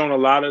have shown a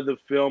lot of the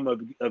film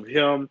of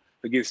him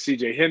against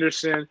C.J.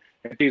 Henderson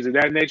and things of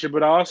that nature.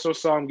 But I also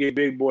saw him get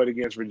big boyed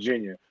against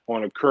Virginia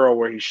on a curl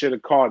where he should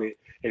have caught it,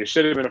 and it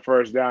should have been a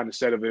first down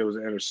instead of it was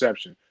an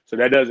interception. So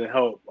that doesn't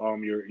help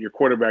your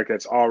quarterback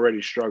that's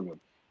already struggling.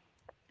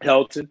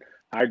 Helton,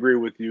 I agree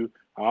with you.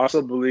 I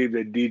also believe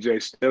that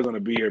DJ's still going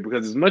to be here,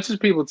 because as much as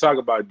people talk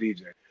about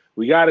DJ,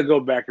 we got to go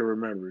back and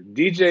remember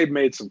DJ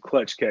made some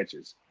clutch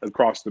catches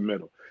across the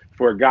middle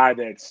for a guy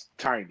that's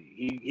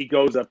tiny. He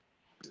goes up.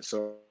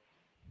 So,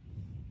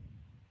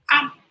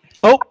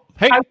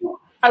 hey,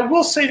 I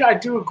will say that I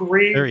do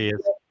agree. There he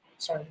is.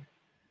 Sorry.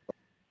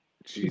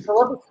 Jesus.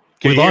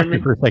 We lost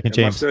you for a second, James.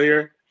 Am I still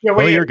here? Yeah,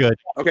 you're good.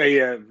 Okay,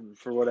 yeah,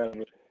 for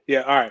whatever.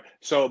 Yeah, all right.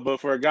 So, but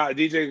for a guy,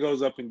 DJ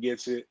goes up and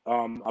gets it.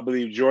 I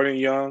believe Jordan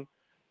Young,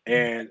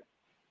 and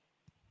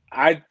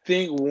I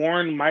think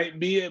Warren might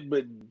be it,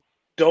 but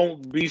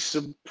don't be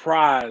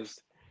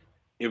surprised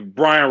if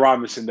Brian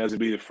Robinson doesn't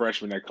be the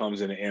freshman that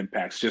comes in and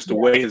impacts. Just the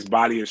way his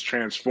body is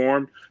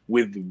transformed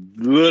with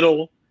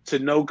little to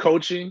no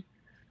coaching.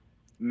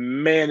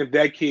 Man, if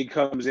that kid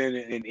comes in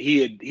and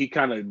he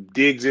kind of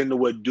digs into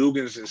what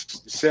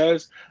Dugans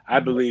says, I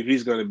believe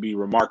he's going to be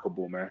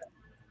remarkable, man.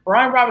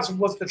 Brian Robinson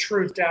was the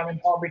truth down in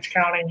Palm Beach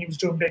County, and he was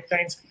doing big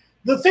things.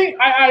 The thing,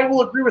 I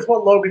will agree with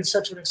what Logan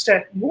said to an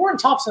extent. Warren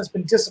Thompson has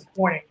been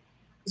disappointing.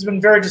 He's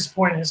been very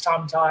disappointing in his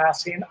time in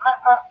Tallahassee. And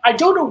I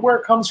don't know where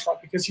it comes from,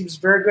 because he was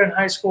very good in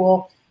high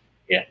school,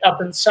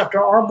 up in Scepter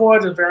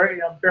Armwood, a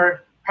very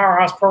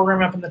powerhouse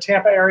program up in the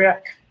Tampa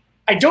area.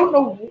 I don't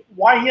know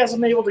why he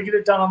hasn't been able to get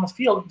it done on the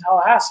field in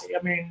Tallahassee.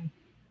 I mean,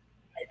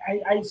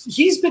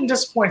 he's been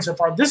disappointed so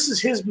far. This is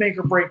his make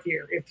or break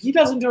year. If he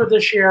doesn't do it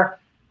this year,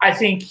 I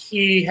think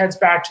he heads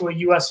back to a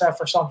USF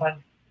or something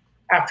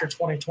after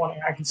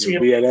 2020. I can see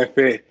him. Yeah,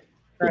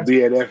 He'll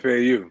be at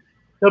FAU.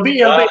 He'll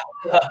be an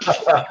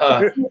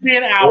hour.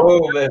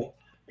 Oh, man.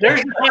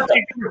 There's your hot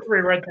take number 3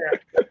 right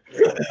there.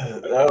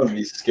 That would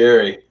be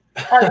scary.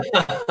 All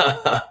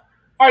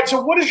right,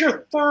 so what is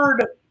your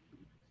third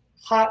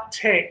hot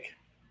take?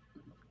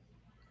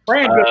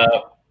 Bring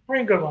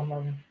a good one,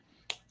 Logan.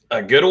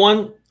 A good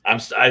one? I'm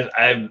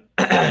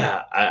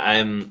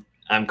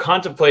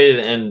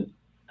contemplating, and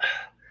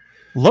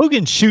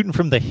Logan's shooting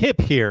from the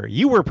hip here.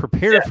 You were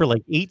prepared for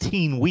like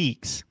 18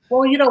 weeks.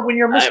 Well, you know, when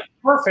you're Mr.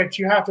 Perfect,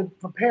 you have to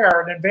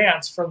prepare in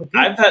advance for the people.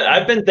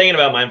 I've been thinking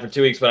about mine for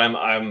 2 weeks, but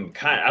I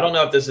don't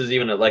know if this is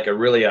even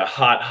really a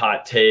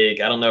hot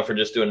take. I don't know if we're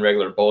just doing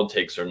regular bold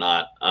takes or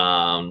not.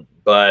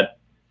 But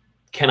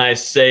can I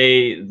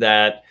say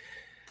that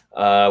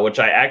which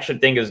I actually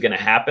think is going to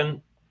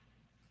happen?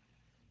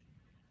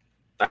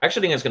 I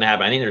actually think it's going to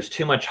happen. I think there's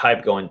too much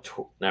hype going.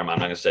 Never mind, I'm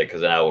not going to say it because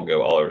then I will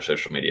go all over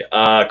social media.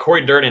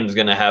 Corey Durden is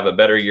going to have a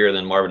better year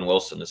than Marvin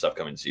Wilson this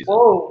upcoming season.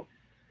 Whoa.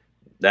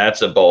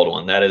 That's a bold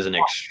one. That is an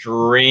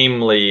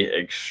extremely,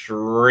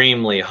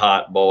 extremely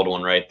hot, bold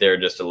one right there,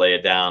 just to lay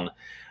it down.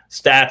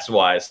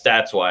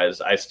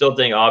 Stats-wise, I still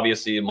think,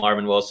 obviously,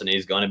 Marvin Wilson,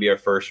 he's going to be our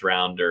first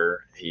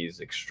rounder.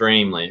 He's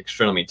extremely,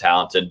 extremely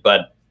talented.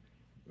 But,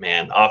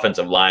 man,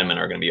 offensive linemen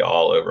are going to be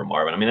all over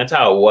Marvin. I mean, that's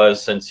how it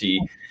was since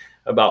he –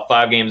 about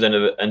 5 games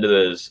into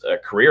his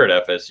career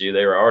at FSU,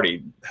 they were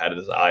already had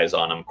his eyes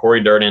on him. Corey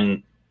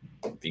Durden,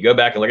 if you go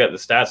back and look at the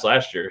stats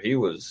last year, he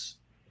was,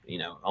 you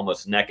know,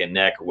 almost neck and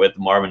neck with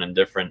Marvin in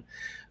different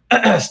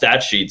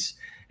stat sheets.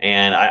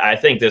 And I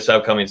think this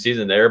upcoming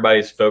season,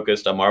 everybody's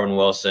focused on Marvin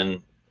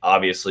Wilson,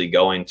 obviously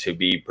going to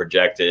be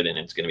projected, and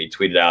it's going to be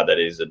tweeted out that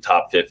he's a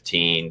top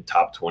 15,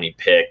 top 20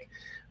 pick.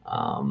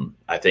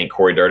 I think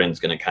Corey Durden's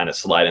going to kind of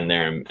slide in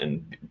there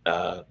and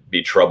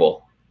be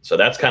trouble. So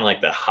that's kind of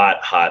like the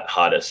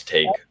hottest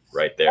take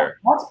right there.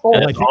 That's bold.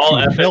 I think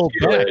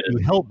you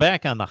held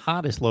back on the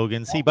hottest,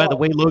 Logan. See, by the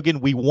way, Logan,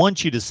 we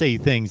want you to say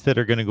things that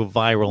are going to go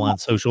viral on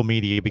social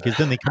media, because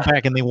then they come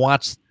back and they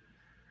watch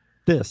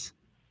this.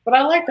 But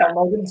I like that,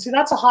 Logan. See,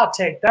 that's a hot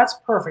take. That's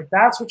perfect.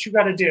 That's what you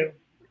got to do.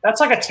 That's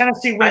like a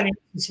Tennessee winning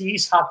ACC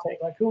East hot take.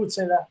 Like, who would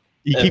say that?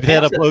 You keep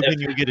that up, Logan,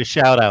 you'll get a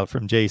shout out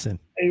from Jason.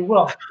 You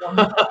will. Shout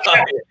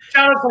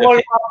out to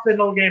Logan in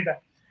the game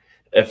back.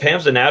 If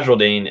Hamza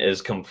Nasruddin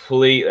is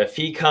complete, if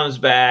he comes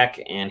back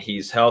and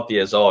he's healthy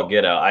as all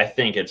get out, I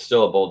think it's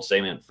still a bold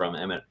statement from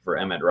Emmett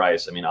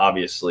Rice. I mean,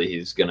 obviously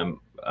he's going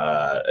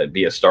to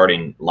be a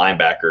starting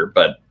linebacker,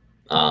 but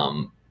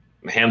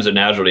Hamza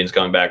Nasruddin's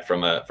coming back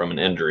from an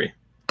injury.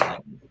 I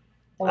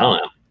don't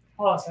know.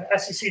 Well,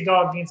 SEC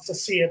dog needs to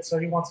see it, so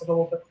he wants it a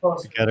little bit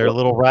closer. We got our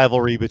little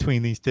rivalry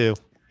between these two.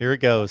 Here it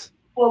goes.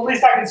 Well, at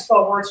least I can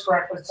spell words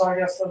correctly, so I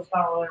guess that's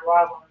not really a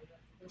rivalry.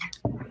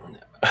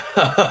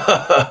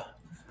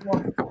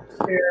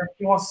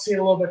 He wants to see it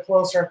a little bit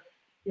closer.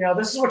 You know,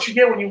 this is what you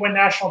get when you win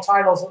national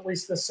titles, at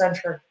least this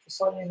century. Just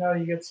letting you know,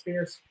 you get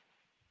Spears.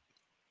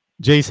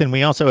 Jason,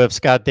 we also have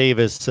Scott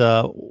Davis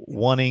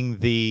wanting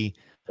the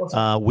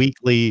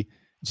weekly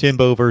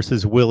Jimbo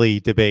versus Willie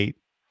debate.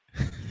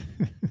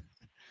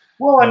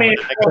 Well, I mean,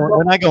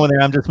 we're not going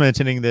there. I'm just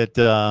mentioning that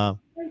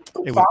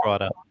it was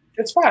brought up.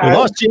 It's fine. We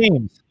lost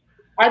James.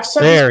 I've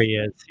said there he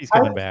is. He's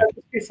coming back. Said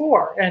this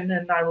before,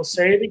 and I will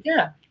say it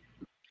again.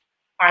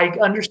 I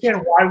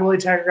understand why Willie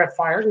Taggart got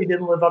fired. He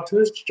didn't live up to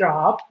his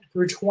job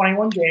through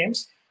 21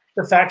 games.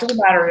 The fact of the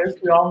matter is,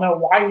 we all know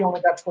why he only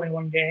got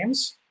 21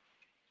 games.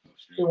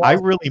 I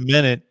really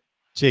meant it,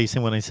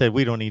 Jason, when I said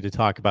we don't need to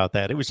talk about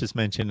that. It was just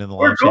mentioned in the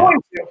live chat. We're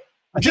going to.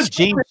 I think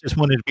James just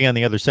wanted to be on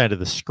the other side of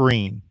the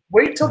screen.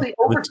 Wait till the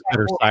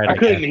overtime. I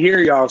couldn't hear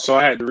y'all, so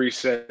I had to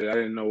reset it. I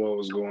didn't know what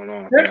was going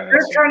on.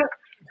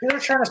 They're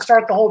trying to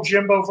start the whole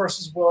Jimbo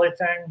versus Willie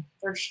thing.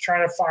 They're just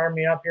trying to fire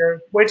me up here.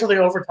 Wait till the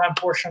overtime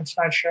portion of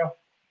tonight's show.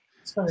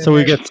 So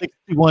we got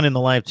 61 in the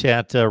live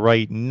chat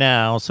right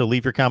now. So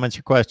leave your comments,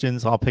 your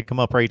questions. I'll pick them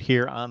up right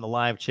here on the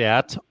live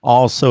chat.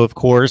 Also, of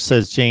course,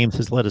 as James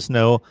has let us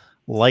know,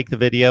 like the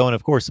video and,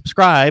 of course,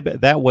 subscribe.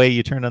 That way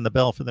you turn on the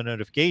bell for the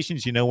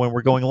notifications. You know when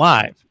we're going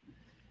live.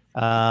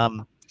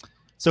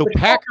 So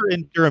Packer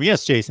and Durham.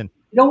 Yes, Jason.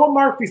 You know what,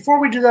 Mark?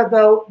 Before we do that,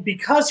 though,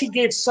 because he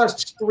gave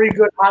such 3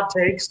 good hot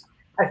takes,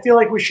 I feel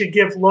like we should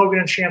give Logan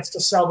a chance to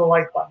sell the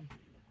like button.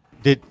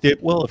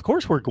 Well, of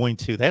course we're going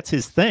to. That's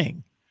his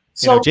thing.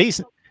 So, you know,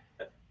 Jason,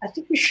 I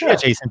think we should. Yeah,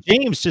 Jason.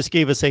 James just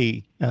gave us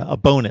a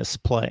bonus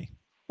play.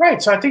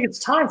 Right. So I think it's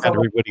time for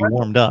everybody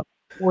warmed up.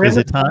 Is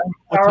it time?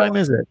 What time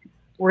is it?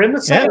 We're in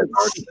the second.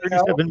 Yeah,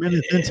 37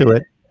 minutes into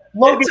it.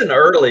 Logan. It's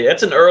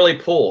an early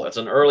pool. It's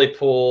an early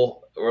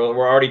pool.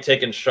 We're already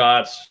taking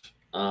shots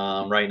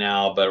right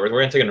now, but we're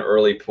going to take an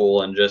early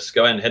pool and just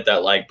go ahead and hit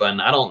that like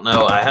button. I don't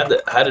know. I had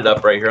it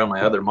up right here on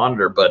my other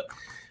monitor, but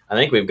I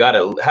think we've got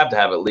to have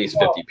at least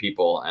 50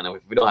 people, and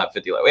if we don't have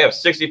 50, we have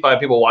 65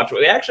 people watching.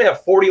 We actually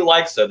have 40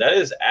 likes, so that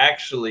is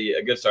actually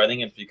a good start. I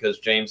think it's because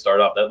James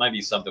started off. That might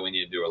be something we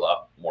need to do a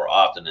lot more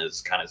often,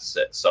 is kind of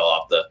sell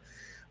off the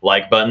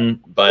like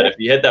button. But if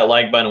you hit that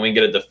like button, we can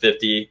get it to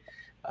 50.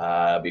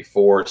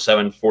 before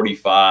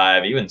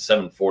 7:45, even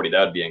 7:40.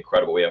 That would be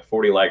incredible. We have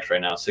 40 likes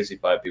right now,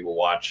 65 people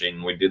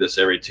watching. We do this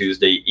every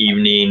Tuesday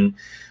evening.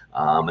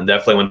 And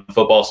definitely when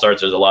football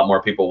starts, there's a lot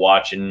more people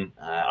watching.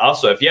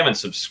 Also, if you haven't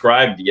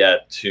subscribed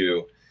yet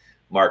to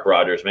Mark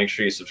Rogers, make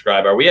sure you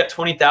subscribe. Are we at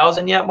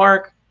 20,000 yet,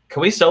 Mark?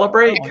 Can we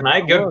celebrate? Can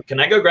I go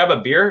grab a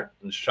beer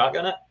and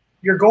shotgun it?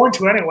 You're going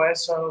to anyway,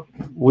 so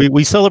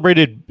we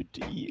celebrated.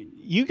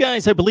 You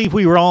guys, I believe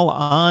we were all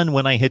on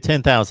when I hit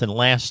 10,000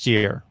 last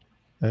year.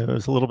 It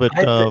was a little bit.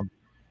 I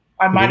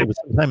might have. It was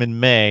sometime in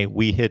May.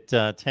 We hit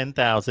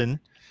 10,000.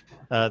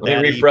 Let me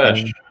refresh.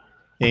 Evening.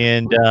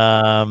 And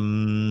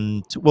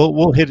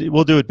we'll hit it.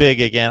 We'll do it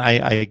big again.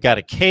 I got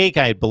a cake.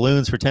 I had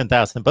balloons for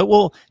 10,000, but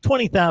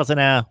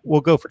 20,000. We'll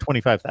go for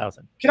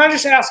 25,000. Can I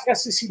just ask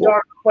SEC Dog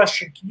a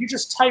question? Can you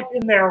just type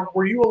in there?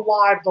 Were you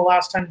alive the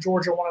last time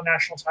Georgia won a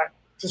national title?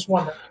 Just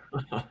wondering.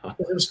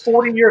 It was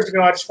 40 years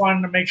ago. I just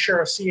wanted to make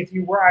sure, see if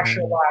you were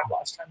actually alive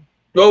last time.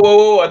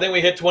 Whoa! I think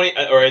we hit 20,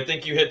 or I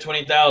think you hit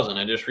 20,000.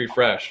 I just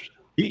refreshed.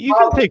 You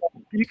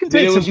can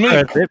take some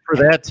credit for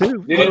that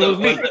too. It was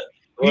me.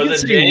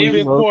 Was it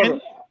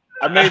James?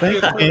 I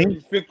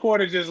made fifth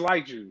quarter just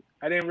like you.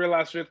 I didn't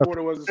realize fifth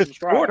quarter was a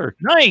subscriber. Quarter.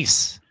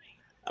 Nice.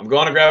 I'm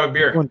going to grab a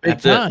beer.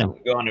 That's it. I'm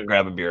going to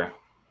grab a beer.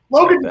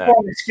 Logan just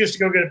an excuse to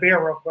go get a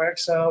beer real quick,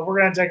 so we're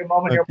going to take a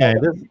moment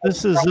here.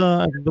 This is,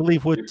 I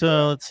believe, what.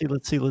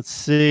 Let's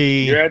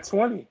see. You're at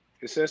 20.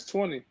 It says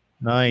 20.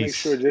 Nice. Make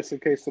sure just in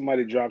case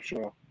somebody drops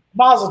you off.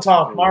 Mazel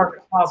tov,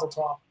 Mark. Mazel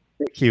tov.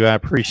 Thank you. I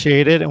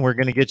appreciate it, and we're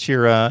going to get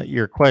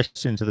your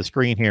question to the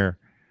screen here.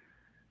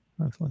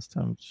 Last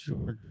time,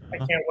 Georgia. I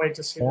can't wait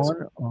to see this.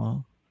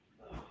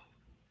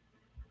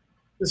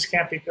 This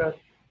can't be good.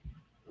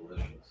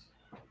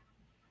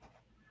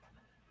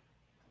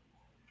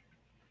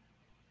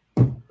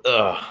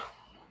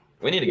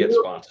 We need to get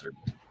sponsored.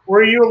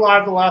 Were you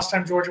alive the last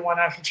time Georgia won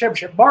a national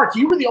championship? Mark,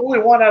 you were the only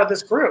one out of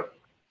this group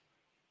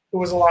who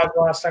was alive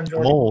the last time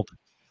Georgia. I'm old.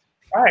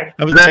 Right.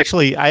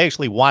 I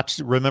actually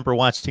remember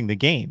watching the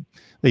game.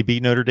 They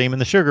beat Notre Dame in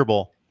the Sugar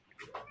Bowl.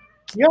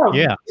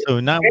 Yeah.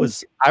 So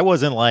I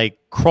wasn't like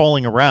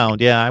crawling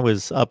around. Yeah, I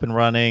was up and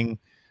running,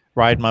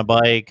 riding my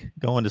bike,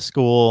 going to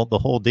school, the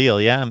whole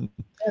deal. Yeah.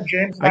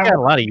 James, I got a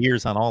lot of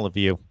years on all of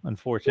you,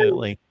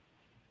 unfortunately.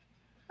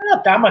 I'm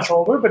not that much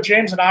older, but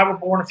James and I were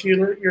born a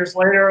few years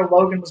later.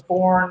 Logan was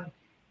born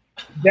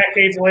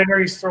decades later.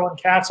 He's throwing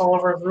cats all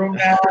over his room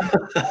now.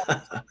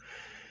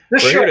 We're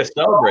here to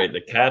celebrate.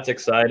 The cat's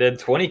excited.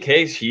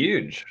 20K is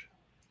huge.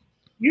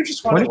 You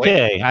just want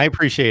 20K. I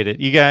appreciate it.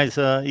 You guys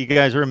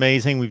are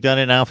amazing. We've done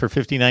it now for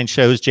 59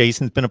 shows.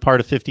 Jason's been a part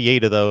of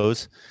 58 of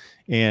those.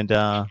 And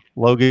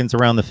Logan's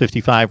around the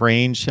 55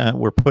 range.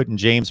 We're putting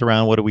James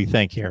around, what do we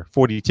think here?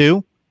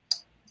 42?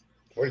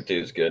 42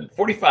 is good.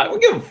 45. We'll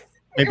give him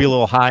maybe a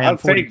little high on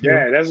 42. I'll take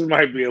that. That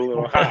might be a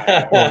little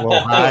high. A little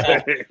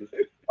high.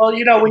 Well,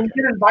 when you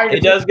get invited. He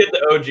does get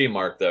the OG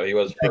mark, though. He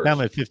was first. I'm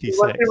at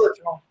 56.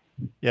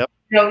 Yep.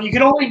 You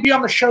can only be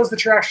on the shows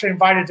that you're actually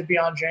invited to be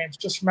on, James.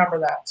 Just remember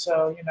that.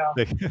 So,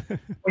 when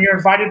you're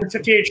invited to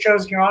 58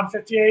 shows and you're on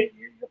 58,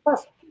 you're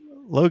perfect.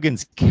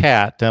 Logan's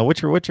cat.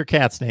 What's your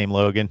cat's name,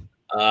 Logan?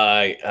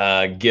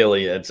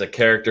 Gilly. It's a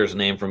character's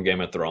name from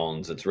Game of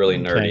Thrones. It's really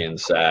nerdy and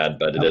sad,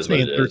 but it is what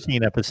it is.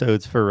 13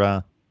 episodes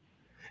for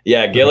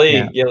yeah,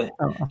 Gilly.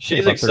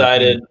 She's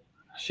excited.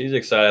 She's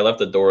excited. I left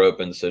the door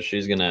open, so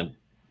she's gonna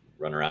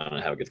run around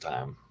and have a good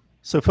time.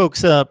 So,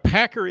 folks,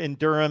 Packer in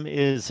Durham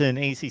is an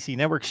ACC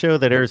network show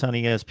that airs on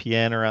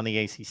ESPN or on the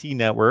ACC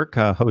network,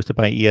 hosted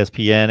by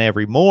ESPN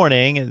every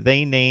morning.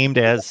 They named,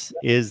 as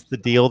is the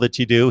deal that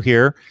you do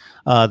here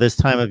this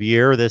time of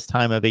year, this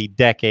time of a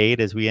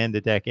decade, as we end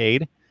a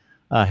decade.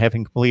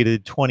 Having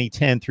completed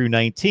 2010 through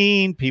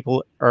 19,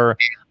 people are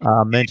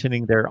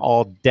mentioning their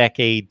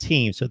all-decade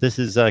team. So this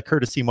is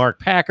courtesy Mark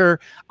Packer.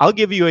 I'll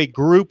give you a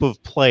group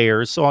of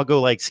players. So I'll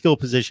go like skill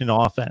position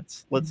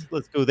offense. Let's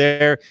go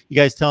there. You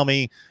guys tell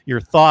me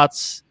your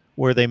thoughts,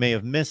 where they may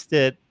have missed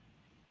it,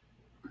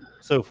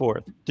 so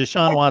forth.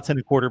 Deshaun Watson,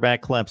 a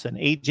quarterback, Clemson.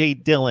 A.J.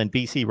 Dillon,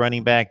 BC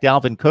running back.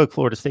 Dalvin Cook,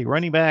 Florida State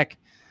running back.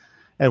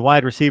 At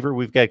wide receiver,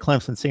 we've got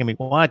Clemson, Sammy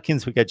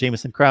Watkins. We've got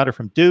Jamison Crowder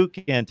from Duke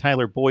and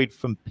Tyler Boyd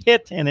from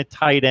Pitt. And at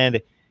tight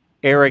end,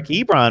 Eric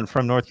Ebron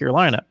from North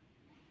Carolina.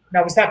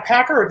 Now, was that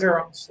Packer or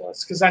Durham's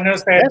list? Because I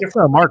noticed they had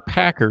different. Mark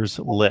Packer's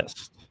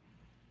list.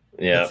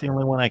 Yeah. That's the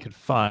only one I could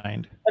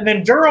find. And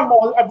then Durham,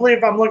 I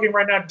believe I'm looking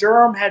right now,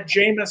 Durham had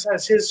Jameis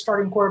as his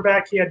starting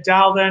quarterback. He had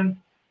Dalvin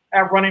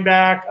at running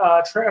back,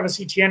 Travis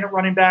Etienne at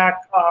running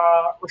back,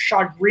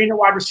 Rashad Green at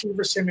wide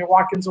receiver, Sammy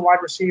Watkins at wide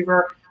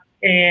receiver.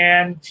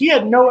 And he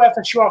had no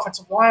FSU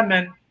offensive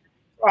lineman,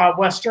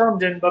 Wes Durham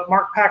didn't, but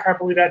Mark Packer, I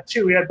believe, had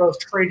two. He had both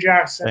Trey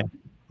Jackson. Okay.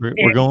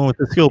 We're going with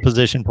the skill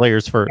position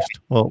players first. Yeah.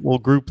 Well, we'll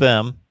group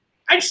them.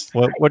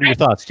 What are your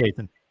thoughts,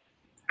 Jason?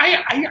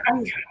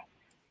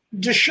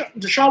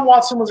 Deshaun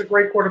Watson was a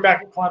great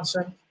quarterback at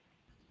Clemson.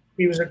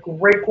 He was a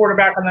great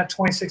quarterback on that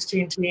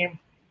 2016 team.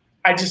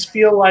 I just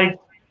feel like,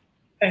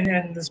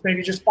 and this may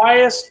be just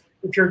biased,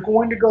 if you're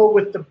going to go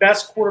with the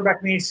best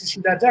quarterback in the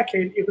ACC that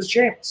decade, it was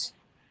Jameis.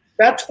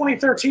 That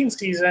 2013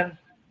 season,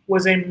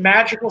 was a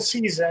magical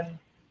season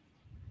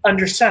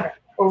under center.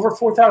 Over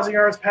 4,000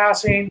 yards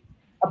passing.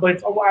 I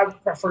believe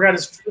I forgot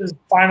his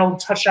final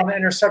touchdown to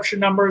interception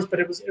numbers,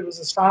 but it was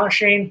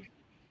astonishing.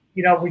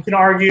 You know, we can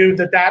argue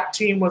that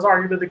team was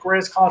arguably the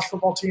greatest college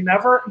football team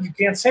ever. You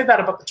can't say that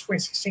about the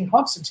 2016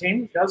 Clemson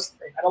team because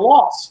they had a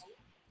loss.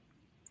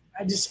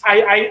 I'm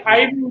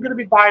going to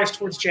be biased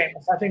towards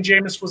Jameis. I think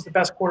Jameis was the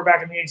best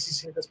quarterback in the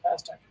ACC this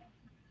past decade.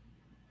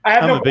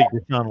 I'm a big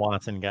Deshaun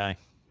Watson guy.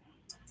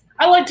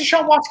 I like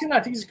Deshaun Watson. I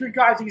think he's a good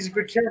guy. I think he's a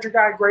good character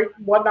guy, great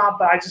and whatnot.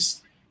 But I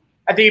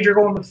think if you're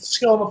going with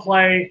skill in the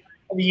play,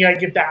 I think you got to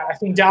give that. I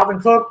think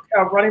Dalvin Cook,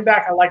 running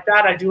back, I like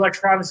that. I do like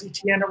Travis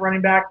Etienne at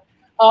running back.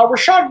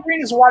 Rashad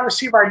Green is a wide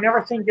receiver I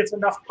never think gets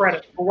enough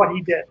credit for what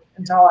he did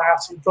in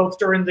Tallahassee, both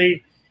during that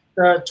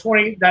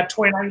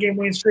 29-game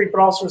winning streak, but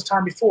also his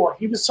time before.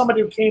 He was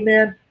somebody who came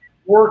in,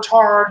 worked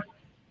hard,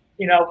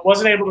 you know,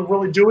 wasn't able to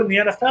really do it in the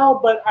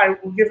NFL, but I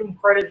will give him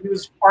credit. He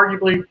was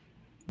arguably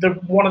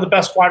one of the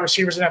best wide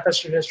receivers in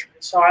FSU history.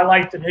 So I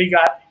like that he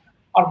got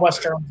on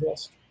West Durham's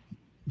list.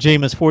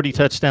 Jameis, 40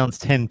 touchdowns,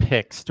 10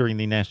 picks during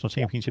the national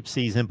championship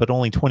season, but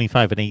only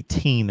 25 and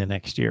 18 the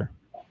next year.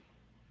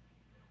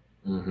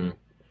 Mm-hmm.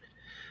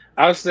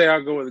 I'll say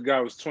I'll go with the guy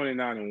who was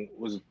 29 and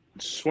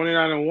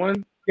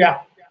 1.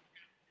 Yeah.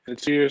 In a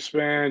 2-year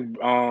span.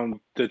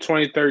 The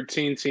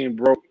 2013 team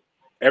broke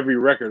every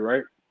record,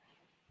 right?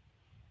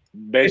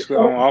 Basically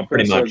on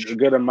offense, a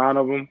good amount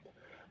of them.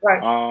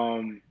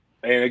 Right.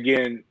 And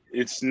again,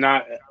 it's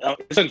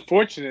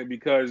unfortunate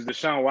because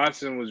Deshaun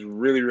Watson was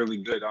really, really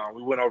good.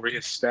 We went over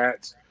his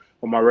stats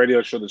on my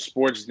radio show, The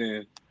Sports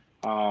Den.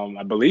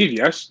 I believe,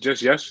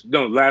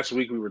 last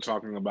week we were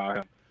talking about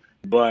him.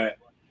 But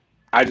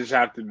I just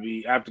have to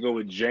go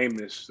with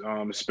Jameis,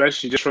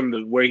 especially just from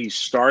the way he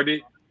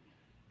started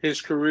his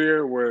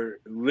career, where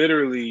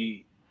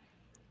literally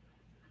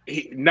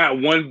not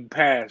one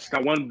pass,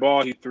 not one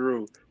ball he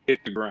threw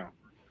hit the ground.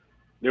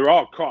 They were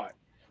all caught.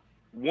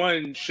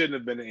 One shouldn't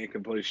have been an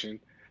incompletion,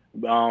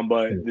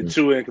 but the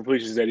 2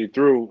 incompletions that he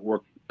threw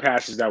were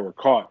passes that were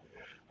caught.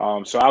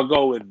 So I'll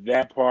go with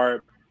that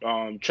part.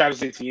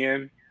 Travis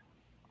Etienne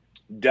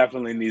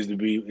definitely needs to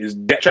be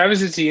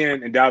Travis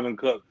Etienne and Dalvin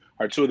Cook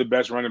are 2 of the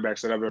best running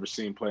backs that I've ever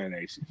seen play in the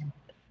ACC.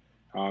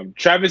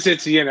 Travis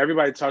Etienne,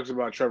 everybody talks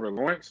about Trevor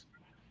Lawrence,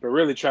 but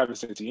really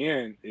Travis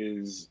Etienne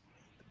is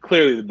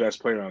clearly the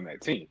best player on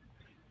that team.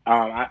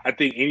 I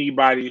think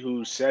anybody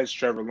who says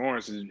Trevor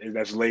Lawrence is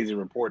that's lazy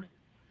reporting.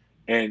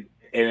 And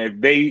if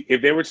they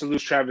were to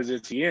lose Travis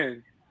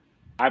Etienne,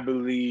 I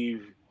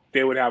believe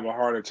they would have a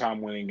harder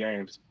time winning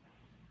games.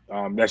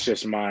 That's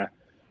just my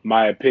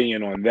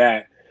opinion on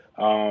that.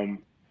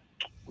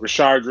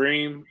 Rashard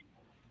Green,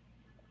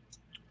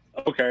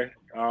 okay,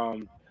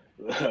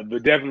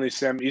 but definitely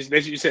Sammy.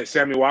 You said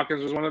Sammy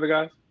Watkins was one of the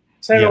guys.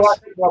 Sammy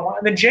Watkins, and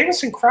then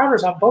Jamison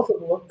Crowder's on both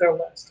of their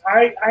lists.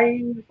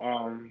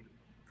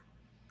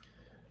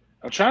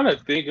 I'm trying to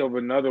think of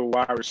another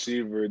wide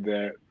receiver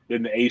that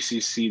in the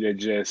ACC that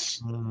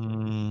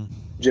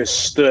just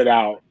stood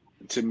out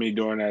to me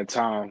during that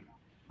time.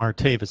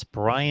 Martavis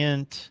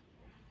Bryant.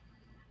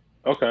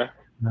 Okay.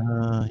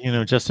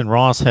 Justin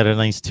Ross had a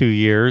nice 2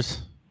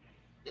 years.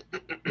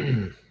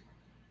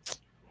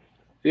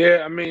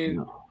 Yeah, I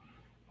mean,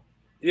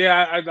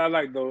 I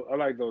like those. I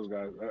like those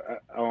guys.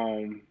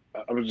 I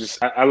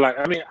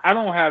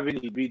don't have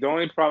any beat. The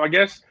only problem, I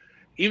guess,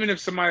 even if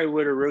somebody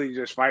would have really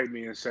just fight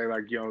me and say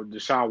like,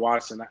 Deshaun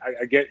Watson,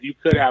 I get you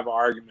could have an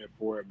argument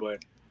for it,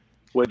 but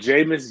what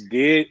Jameis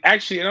did,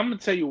 actually, and I'm gonna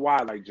tell you why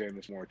I like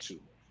Jameis more too.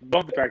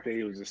 Both the fact that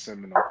he was a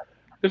Seminole,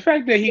 the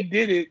fact that he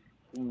did it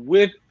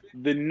with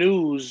the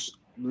news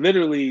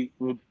literally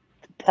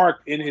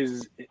parked at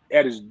his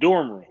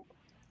dorm room,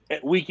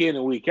 week in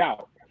and week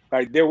out.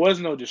 Like there was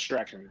no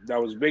distraction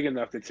that was big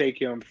enough to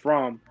take him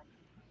from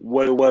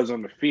what it was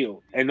on the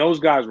field. And those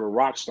guys were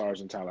rock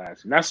stars in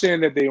Tallahassee. Not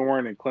saying that they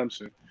weren't in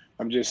Clemson.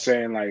 I'm just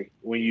saying, like,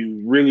 when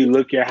you really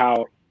look at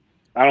how,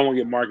 I don't want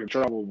to get Mark in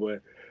trouble,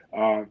 but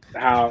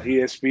how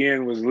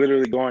ESPN was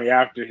literally going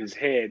after his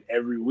head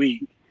every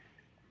week,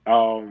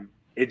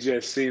 it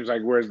just seems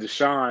like, whereas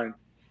Deshaun,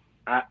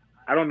 I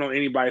don't know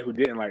anybody who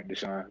didn't like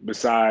Deshaun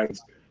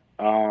besides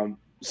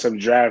some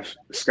draft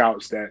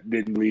scouts that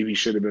didn't believe he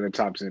should have been a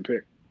top 10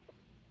 pick.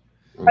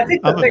 I'm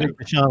a big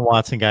Deshaun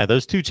Watson guy.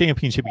 Those 2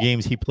 championship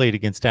games he played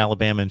against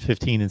Alabama in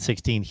 15 and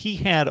 16, he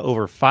had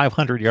over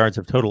 500 yards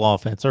of total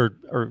offense or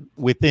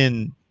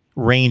within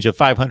range of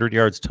 500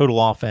 yards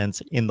total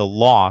offense in the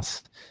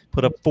loss,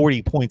 put up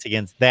 40 points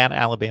against that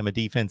Alabama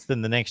defense.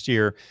 Then the next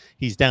year,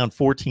 he's down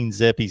 14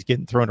 zip. He's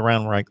getting thrown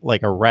around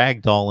like a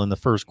rag doll in the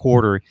first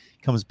quarter.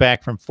 Comes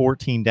back from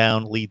 14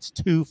 down, leads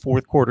 2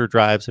 fourth-quarter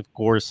drives, of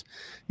course,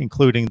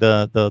 including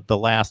the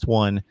last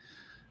one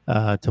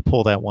to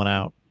pull that one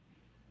out.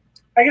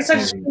 I guess I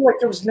just feel like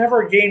there was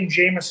never a game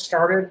Jameis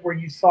started where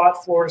you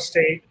thought Florida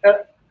State,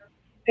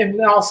 and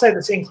I'll say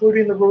this,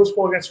 including the Rose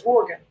Bowl against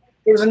Oregon,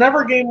 there was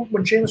never a game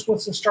when Jameis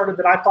Winston started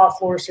that I thought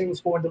Florida State was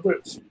going to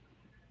lose.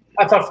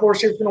 I thought Florida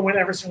State was going to win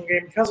every single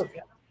game because of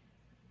him.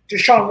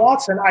 Deshaun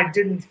Watson, I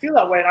didn't feel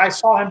that way. And I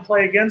saw him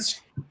play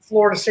against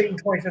Florida State in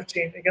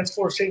 2015, against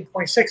Florida State in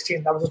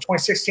 2016. That was a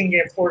 2016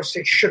 game. Florida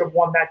State should have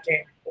won that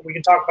game. But we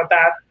can talk about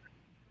that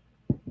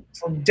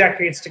for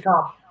decades to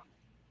come.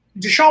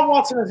 Deshaun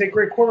Watson is a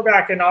great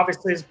quarterback and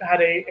obviously has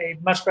had a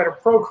much better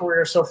pro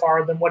career so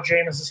far than what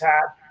Jameis has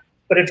had.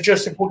 But if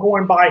we're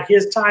going by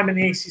his time in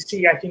the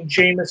ACC, I think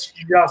Jameis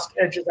just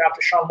edges out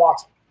Deshaun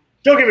Watson.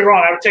 Don't get me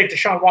wrong, I would take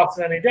Deshaun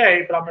Watson any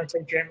day, but I'm going to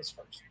take Jameis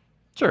first.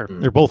 Sure,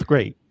 they're both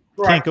great.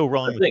 Right. Can't go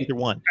wrong with either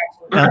one.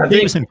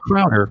 Davis and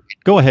Crowder.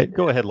 Go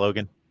ahead,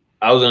 Logan.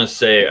 I was going to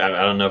say, I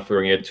don't know if we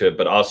were going to get to it,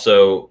 but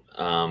also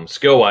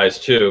skill-wise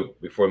too,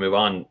 before we move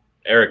on,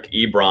 Eric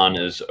Ebron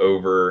is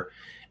over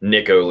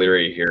Nick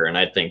O'Leary here, and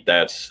I think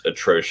that's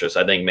atrocious.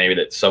 I think maybe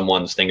that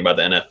someone's thinking about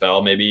the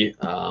NFL maybe,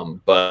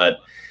 but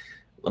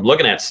I'm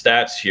looking at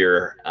stats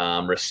here.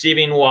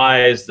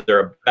 Receiving-wise,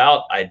 they're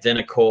about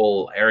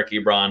identical. Eric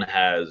Ebron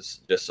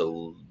has just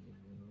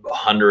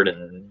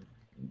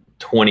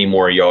 120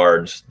 more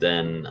yards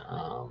than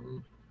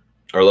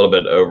or a little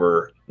bit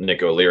over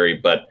Nick O'Leary,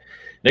 but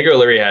Nick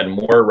O'Leary had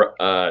more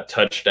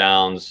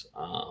touchdowns,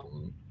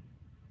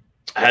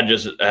 had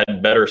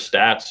better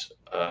stats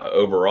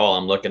overall.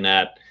 I'm looking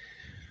at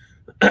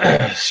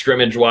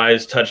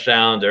scrimmage-wise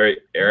touchdowns.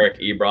 Eric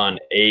Ebron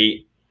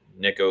 8,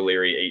 Nick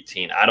O'Leary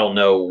 18. I don't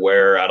know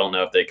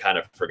if they kind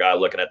of forgot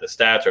looking at the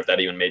stats or if that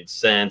even made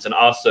sense. And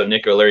also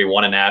Nick O'Leary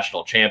won a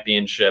national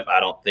championship. I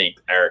don't think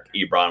Eric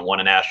Ebron won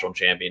a national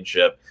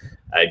championship.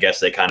 I guess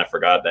they kind of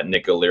forgot that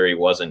Nick O'Leary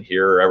wasn't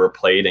here or ever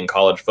played in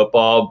college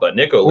football, but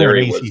Nick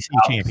O'Leary was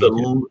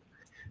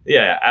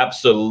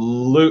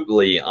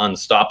absolutely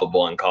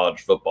unstoppable in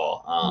college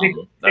football.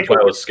 That's why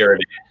I was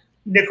scared.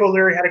 Nick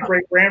O'Leary had a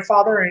great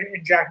grandfather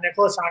in Jack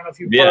Nicklaus. I don't know if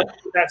you've heard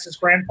that's his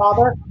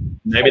grandfather.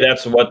 Maybe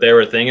that's what they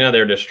were thinking of. They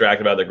were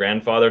distracted about the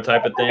grandfather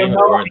type of thing. They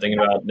weren't thinking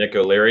about Nick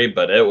O'Leary,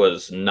 but it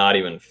was not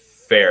even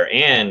fair.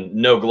 And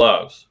no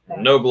gloves.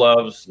 No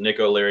gloves. Nick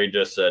O'Leary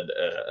just said,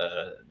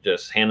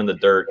 just hand in the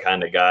dirt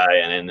kind of guy,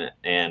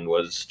 and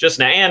was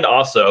just, and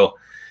also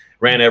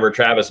ran over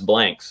Travis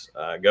Blanks.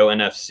 Go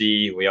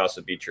NFC. We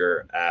also beat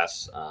your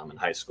ass in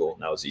high school.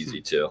 That was easy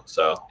too.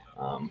 So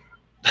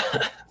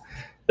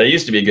they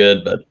used to be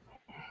good, but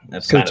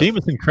that's so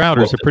Jamison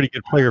Crowder is a pretty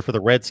good player for the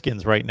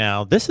Redskins right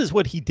now. This is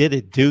what he did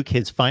at Duke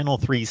his final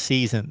 3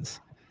 seasons: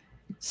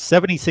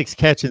 76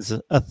 catches,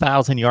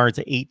 1,000 yards,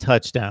 8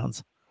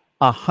 touchdowns.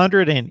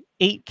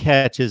 108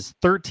 catches,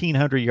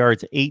 1,300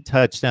 yards, 8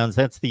 touchdowns.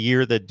 That's the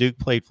year that Duke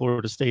played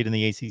Florida State in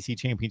the ACC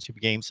championship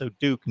game. So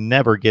Duke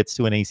never gets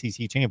to an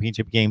ACC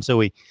championship game. So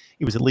he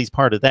was at least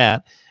part of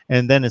that.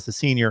 And then as a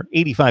senior,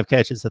 85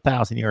 catches,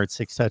 1,000 yards,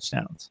 6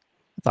 touchdowns.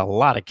 That's a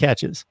lot of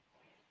catches.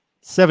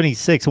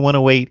 76,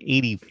 108,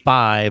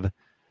 85,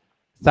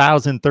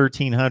 1,000,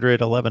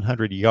 1,300,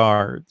 1,100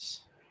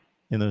 yards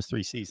in those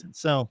 3 seasons.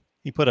 So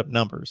he put up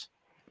numbers.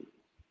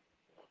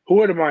 Who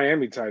were the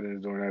Miami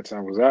Titans during that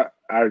time? Because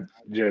I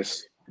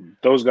just,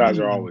 those guys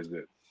are always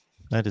good.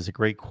 That is a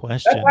great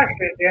question. That's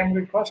actually a damn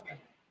good question.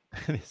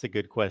 It's a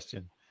good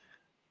question.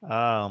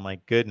 Oh, my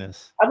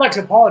goodness. I'd like to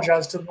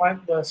apologize to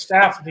the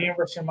staff at the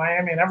University of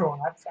Miami and everyone.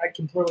 I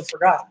completely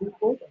forgot.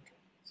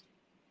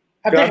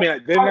 I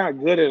mean, they're not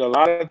good at a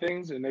lot of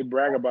things, and they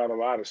brag about a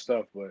lot of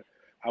stuff, but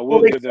I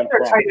will give them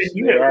props.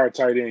 They are a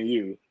tight end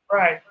U.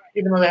 Right.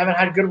 Even though they haven't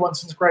had good ones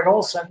since Greg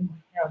Olson,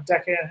 a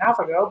decade and a half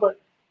ago, but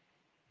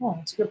oh,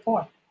 that's a good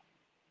point.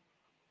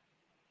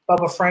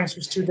 Bubba Franks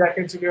was 2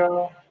 decades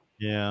ago.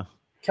 Yeah.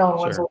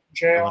 Kellen Winslow in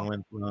jail.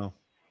 Kellen Winslow.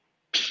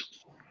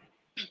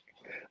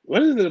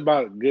 What is it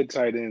about good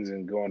tight ends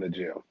and going to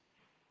jail?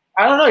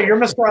 I don't know. You're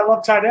Mr. I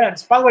love tight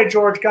ends. By the way,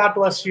 George, God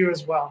bless you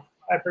as well.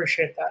 I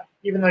appreciate that.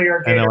 Even though you're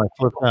a Gator. I know I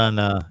flipped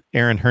on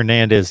Aaron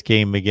Hernandez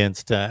game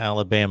against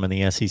Alabama in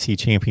the SEC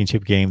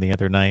championship game the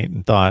other night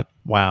and thought,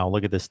 wow,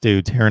 look at this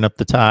dude tearing up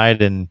the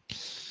Tide, and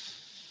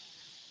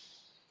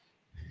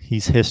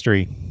he's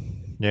history.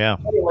 Yeah.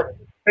 Anyway,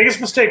 biggest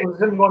mistake was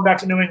him going back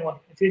to New England.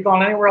 If he'd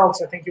gone anywhere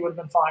else, I think he would have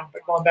been fine.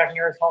 But going back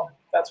near his home,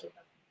 that's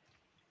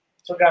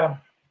what got him.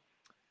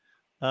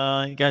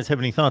 You guys have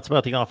any thoughts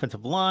about the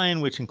offensive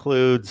line, which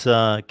includes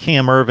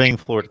Cam Irving,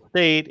 Florida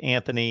State,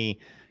 Anthony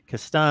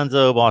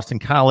Costanzo, Boston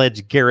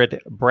College,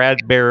 Garrett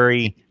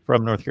Bradbury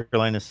from North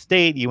Carolina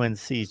State,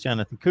 UNC's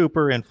Jonathan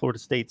Cooper, and Florida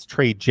State's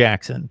Trey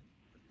Jackson.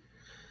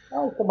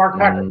 Oh, so Mark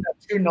Packard got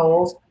 2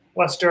 Knowles.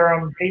 West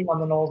Durham, Peyton on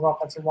the Knowles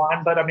offensive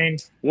line. But, I mean,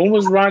 when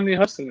was Rodney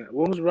Hudson at?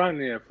 When was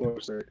Rodney at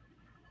Florida State?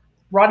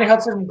 Rodney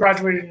Hudson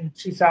graduated in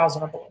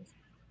 2000, I believe.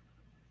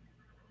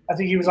 I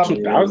think he was on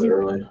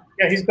 2000?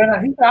 Yeah, he's been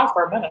out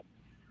for a minute.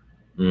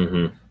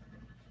 Mm-hmm.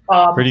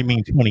 What do you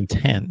mean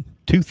 2010?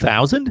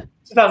 2000?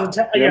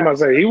 2010. Yeah, I'm going to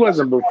say, he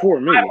wasn't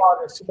before me.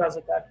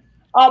 2010.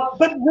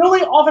 But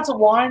really, offensive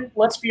line,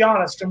 let's be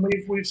honest, and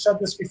we've said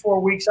this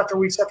before weeks after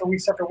weeks after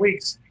weeks after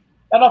weeks,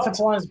 that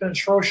offensive line has been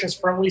atrocious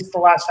for at least the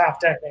last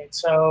half decade.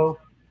 So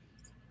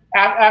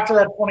after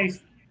that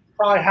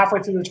probably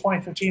halfway through the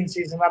 2015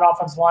 season, that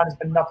offensive line has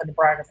been nothing to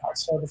brag about.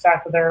 So the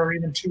fact that there are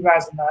even 2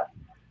 guys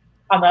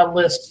on that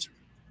list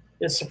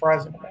is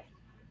surprising to me.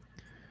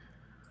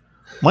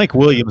 Mike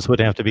Williams would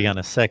have to be on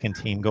a second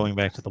team going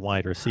back to the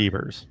wide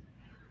receivers.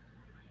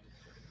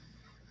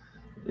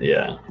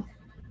 Yeah.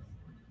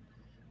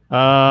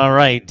 All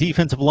right.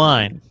 Defensive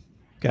line.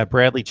 Got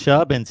Bradley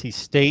Chubb, NC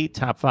State,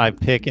 top 5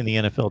 pick in the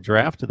NFL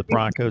draft to the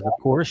Broncos, of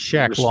course.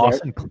 Shaq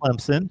Lawson,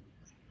 Clemson.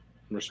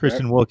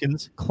 Christian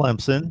Wilkins,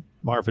 Clemson.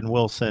 Marvin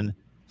Wilson,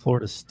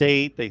 Florida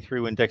State. They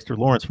threw in Dexter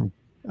Lawrence from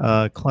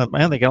Clemson.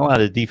 Man, they got a lot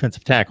of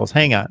defensive tackles.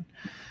 Hang on.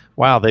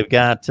 Wow, they've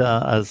got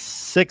a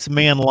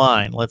 6-man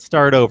line. Let's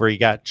start over. You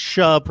got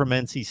Chubb from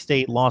NC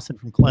State, Lawson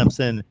from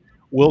Clemson,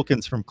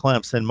 Wilkins from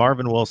Clemson,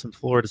 Marvin Wilson,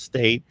 Florida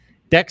State,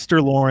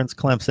 Dexter Lawrence,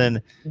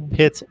 Clemson,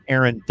 Pitts,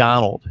 Aaron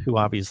Donald, who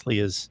obviously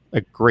is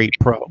a great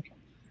pro.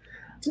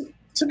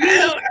 To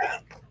me,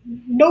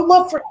 no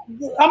love for.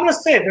 I'm going to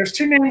say it. There's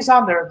 2 names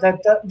on there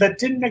that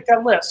didn't make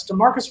that list: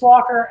 DeMarcus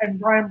Walker and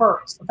Brian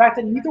Burns. The fact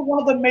that neither one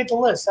of them made the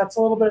list, that's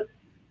a little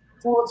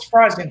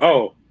surprising.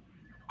 Oh,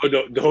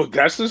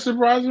 that's the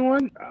surprising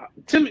one.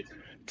 Timmy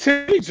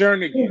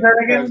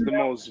Jernigan has the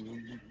most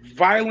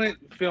violent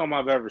film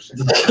I've ever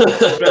seen.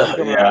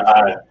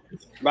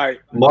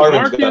 Like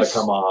Marvin's got to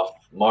come off.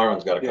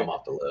 Marvin's got to come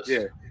off the list.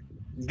 Yeah,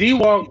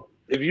 D-Walk.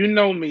 If you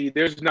know me,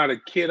 there's not a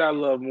kid I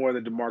love more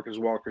than DeMarcus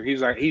Walker.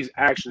 He's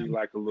actually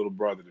like a little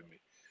brother to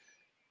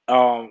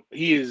me.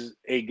 He is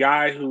a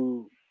guy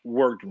who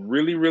worked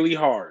really, really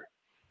hard,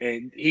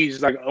 and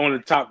he's like on the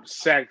top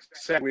sack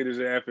leaders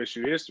in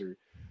FSU history.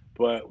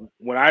 But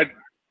when I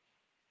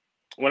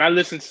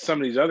listen to some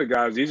of these other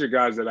guys, these are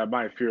guys that I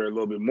might fear a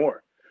little bit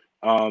more.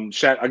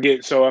 Shaq, I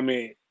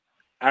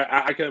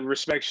can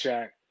respect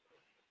Shaq.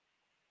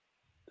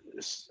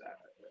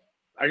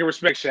 I can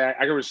respect Shaq.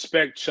 I can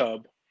respect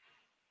Chubb.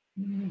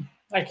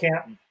 I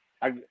can't.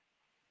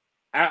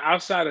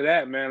 Outside of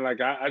that, man,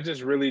 like I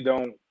just really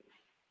don't.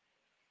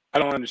 I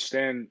don't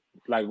understand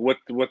like what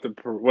the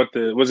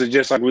was it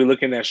just like we're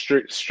looking at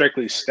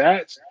strictly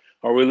stats,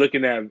 or we're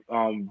looking at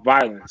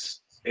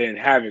violence and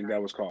havoc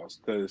that was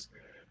caused? Because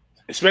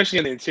especially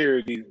in the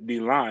interior D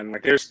line,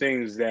 like there's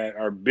things that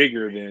are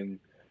bigger than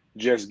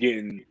just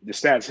getting the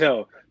stats.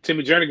 Hell,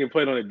 Timmy Jernigan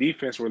played on a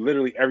defense where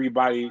literally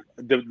everybody,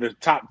 the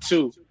top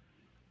 2.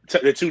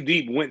 The 2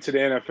 deep went to the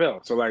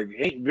NFL, so like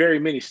ain't very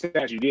many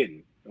stats you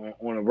getting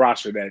on a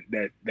roster that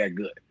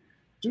good.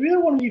 Do either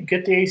one of you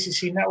get the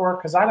ACC network?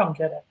 Because I don't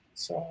get it.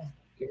 So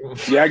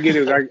yeah, I get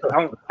it.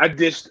 I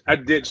ditched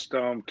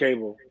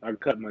cable. I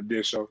cut my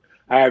dish, so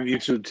I have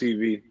YouTube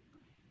TV.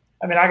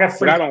 I mean, I got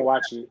free. But I don't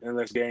watch it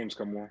unless games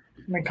come on.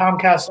 I mean,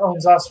 Comcast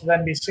owns us with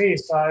NBC,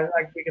 so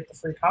we get the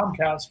free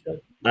Comcast.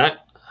 But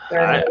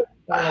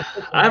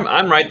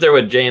I'm right there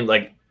with Jane.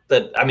 Like.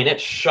 That, I mean, it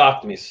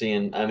shocked me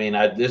seeing. I mean,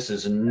 this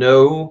is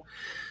no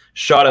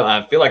shot at.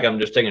 I feel like I'm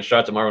just taking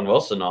shots at Marvin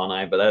Wilson all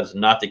night, but that is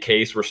not the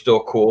case. We're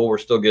still cool. We're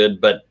still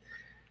good. But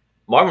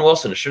Marvin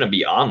Wilson shouldn't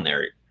be on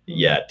there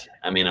yet.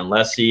 I mean,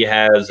 unless he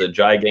has a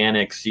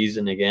gigantic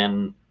season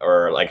again,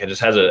 or like it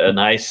just has a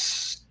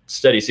nice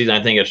steady season.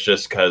 I think it's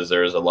just because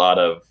there's a lot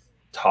of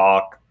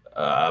talk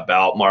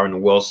about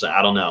Marvin Wilson.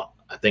 I don't know.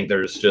 I think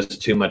there's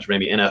just too much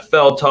maybe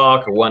NFL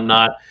talk or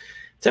whatnot.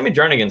 Timmy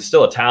Jernigan's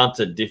still a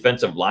talented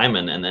defensive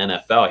lineman in the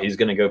NFL. He's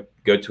going to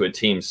go to a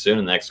team soon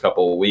in the next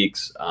couple of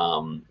weeks.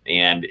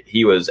 And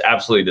he was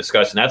absolutely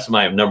disgusting. That's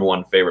my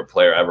 #1 favorite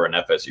player ever in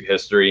FSU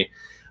history.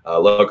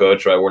 Loco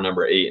Ochoa, I wore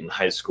number 8 in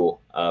high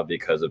school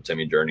because of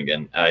Timmy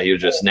Jernigan. He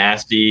was just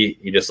nasty.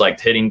 He just liked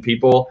hitting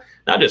people,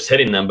 not just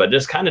hitting them, but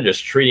just kind of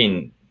just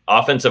treating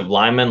offensive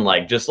linemen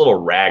like just little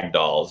rag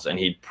dolls. And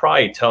he'd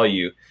probably tell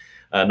you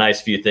a nice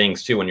few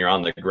things too when you're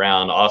on the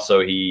ground. Also,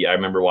 I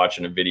remember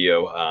watching a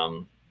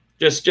video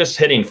just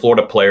hitting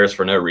Florida players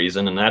for no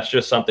reason, and that's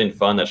just something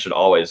fun that should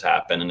always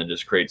happen, and it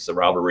just creates the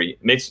rivalry,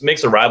 makes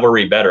the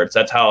rivalry better.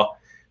 That's how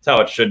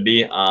it should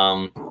be.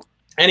 And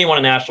he won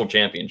a national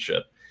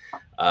championship,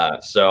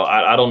 so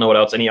I don't know what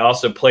else. And he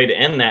also played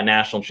in that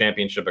national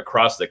championship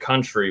across the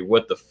country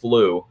with the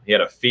flu. He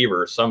had a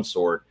fever of some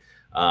sort,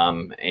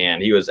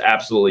 and he was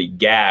absolutely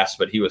gassed,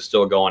 but he was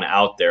still going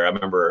out there. I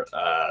remember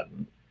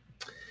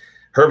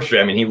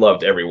Herbstreit. I mean, he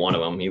loved every one of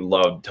them. He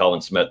loved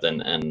Telvin Smith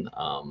and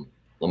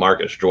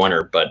LaMarcus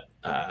Joyner, but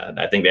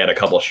I think they had a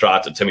couple of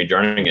shots at Timmy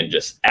Jernigan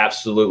just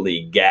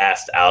absolutely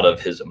gassed out of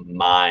his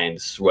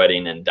mind,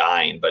 sweating and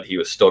dying, but he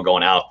was still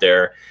going out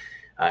there.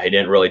 He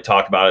didn't really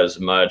talk about it as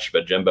much,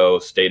 but Jimbo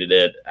stated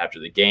it after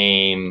the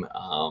game,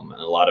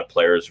 and a lot of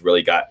players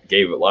really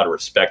gave a lot of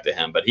respect to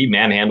him. But he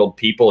manhandled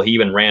people. He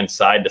even ran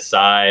side to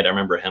side. I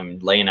remember him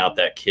laying out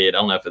that kid. I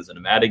don't know if it was the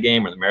Nevada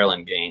game or the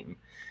Maryland game,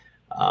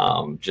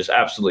 just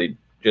absolutely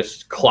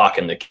just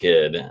clocking the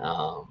kid.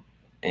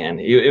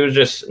 And it was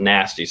just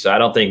nasty. So I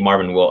don't think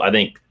I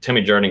think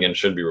Timmy Jernigan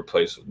should be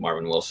replaced with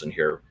Marvin Wilson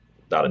here,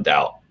 without a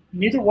doubt.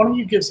 Neither one of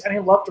you gives any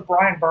love to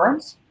Brian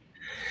Burns?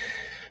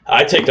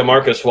 I take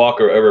DeMarcus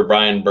Walker over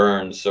Brian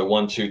Burns. So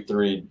 1, 2,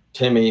 3,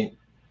 Timmy,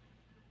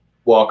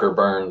 Walker,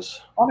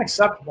 Burns.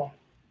 Unacceptable.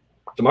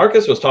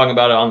 DeMarcus was talking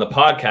about it on the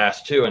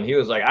podcast too, and he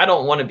was like, I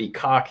don't want to be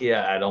cocky.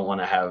 I don't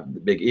want to have the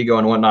big ego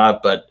and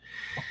whatnot, but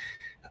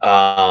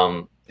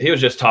he was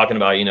just talking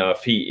about, you know,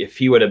 if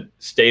he would have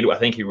stayed, I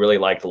think he really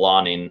liked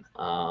Lonning.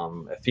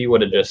 If he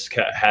would have just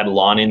had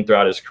Lonning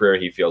throughout his career,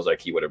 he feels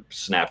like he would have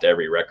snapped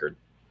every record.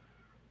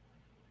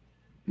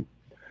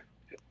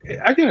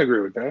 I can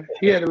agree with that.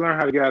 He had to learn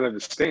how to get out of the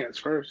stance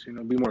first, you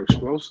know, be more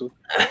explosive.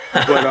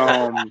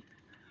 But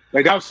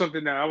like that was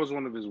something that was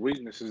one of his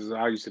weaknesses.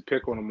 I used to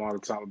pick on him all the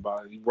time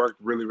about it. He worked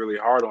really, really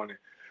hard on it.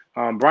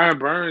 Brian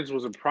Burns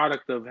was a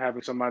product of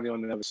having somebody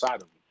on the other side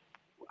of him.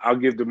 I'll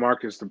give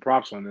DeMarcus the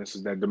props on this,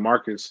 is that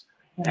DeMarcus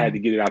had to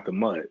get it out the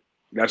mud.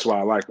 That's why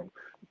I like him.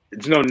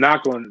 It's no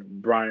knock on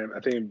Brian.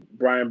 I think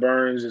Brian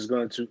Burns is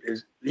going to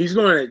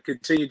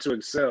continue to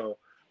excel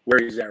where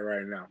he's at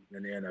right now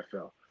in the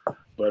NFL.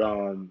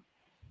 But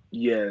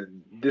yeah,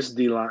 this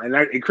D-line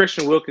and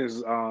Christian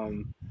Wilkins,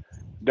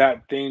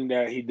 that thing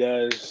that he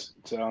does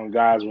to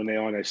guys when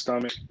they're on their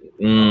stomach.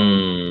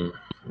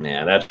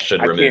 Yeah, that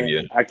should remove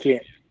you. I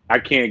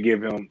can't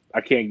give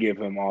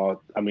him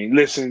all. I mean,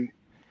 listen,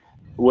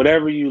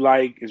 whatever you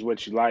like is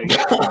what you like.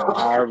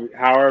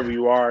 However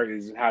you are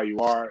is how you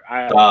are.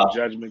 I have no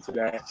judgment to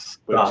that.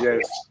 But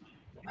just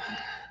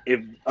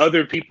if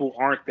other people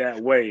aren't that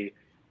way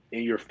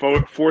and you're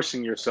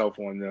forcing yourself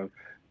on them,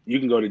 you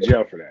can go to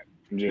jail for that.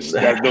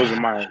 Those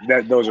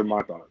are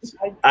my thoughts.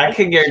 I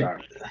can get.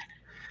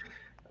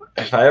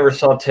 If I ever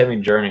saw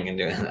Timmy Jernigan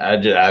doing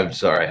it, I'm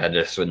sorry, I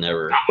just would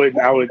never.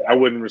 I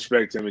wouldn't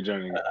respect Timmy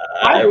Jernigan.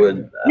 I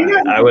would.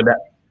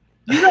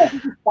 You guys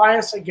are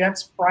biased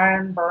against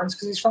Brian Burns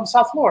because he's from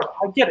South Florida.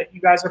 I get it.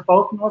 You guys are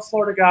both North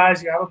Florida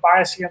guys. You have a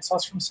bias against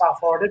us from South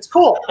Florida. It's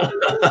cool. Fine.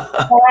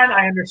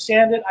 I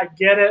understand it. I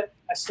get it.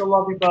 I still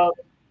love you both.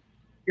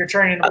 You're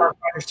turning into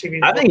MarkRogersTV.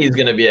 I think he's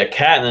going to be a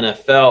cat in the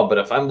NFL, but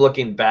if I'm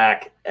looking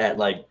back at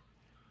like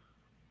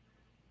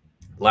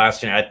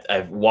last year,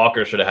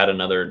 Walker should have had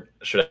another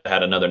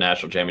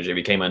national championship.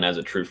 He came in as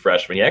a true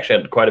freshman. He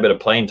actually had quite a bit of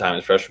playing time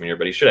his freshman year,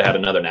 but he should have had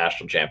another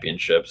national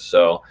championship.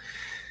 So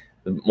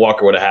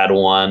Walker would have had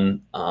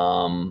one.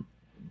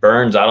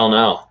 Burns, I don't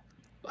know.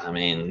 I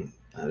mean,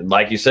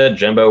 like you said,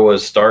 Jimbo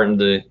was starting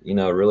to, you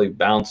know, really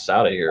bounce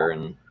out of here,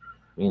 and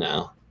you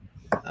know.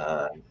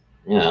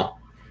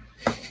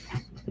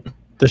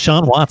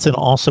 Deshaun Watson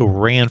also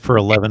ran for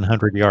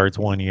 1,100 yards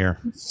one year.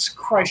 Jesus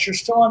Christ, you're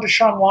still on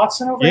Deshaun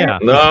Watson over here? Yeah,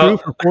 he threw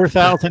for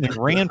 4,000 and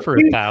ran for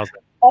 1,000.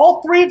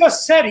 All three of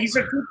us said he's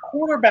a good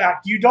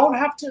quarterback. You don't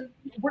have to.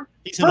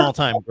 He's an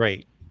all-time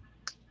great.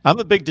 I'm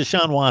a big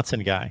Deshaun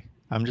Watson guy.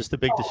 I'm just a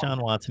big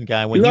Deshaun Watson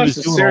guy. When he was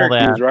doing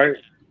Syracuse, all that, right?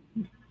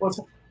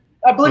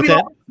 I believe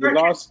it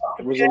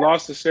was a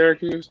loss to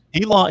Syracuse.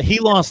 He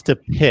lost to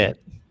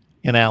Pitt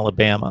in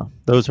Alabama.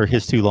 Those are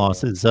his two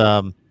losses.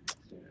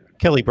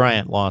 Kelly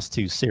Bryant lost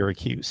to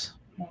Syracuse.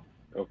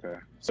 Okay.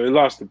 So he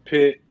lost to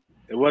Pitt.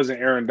 It wasn't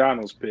Aaron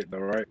Donald's Pitt, though,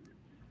 right?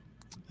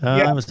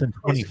 It was in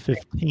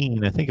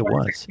 2015. I think it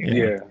was.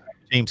 Yeah.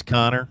 James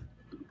Conner.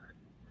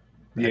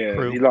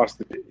 Yeah, he lost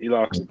to Pitt. He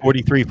lost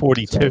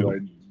 43-42. So,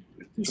 like, I'm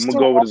going to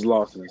go with his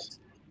losses.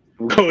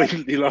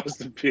 He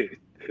lost to Pitt.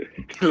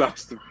 He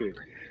lost to Pitt.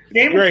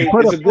 Great. He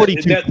put up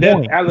 42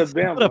 points.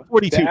 Alabama. Put up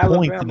 42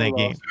 points in that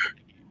game.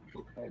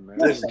 Hey, man.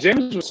 Listen,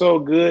 James was so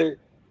good.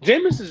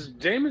 Jameis is.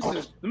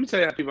 Let me tell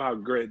you how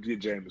great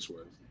Jameis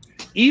was.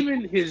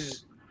 Even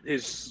his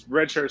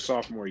redshirt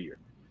sophomore year,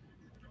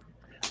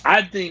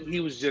 I think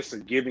he was just a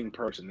giving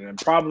person. And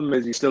the problem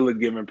is he's still a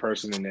giving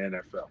person in the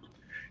NFL.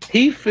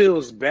 He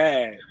feels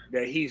bad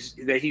that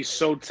he's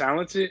so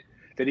talented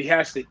that he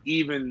has to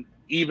even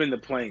the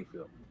playing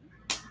field.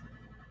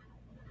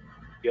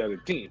 The other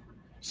team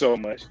so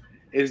much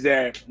is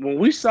that when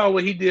we saw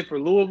what he did for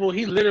Louisville,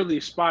 he literally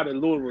spotted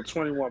Louisville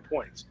 21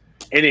 points.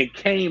 And it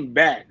came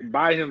back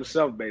by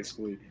himself,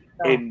 basically,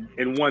 and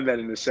won that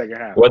in the second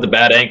half. With a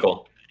bad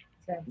ankle.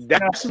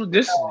 That's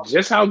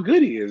just how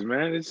good he is,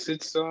 man. It's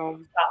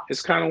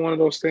kind of one of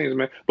those things,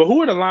 man. But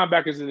who are the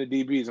linebackers and the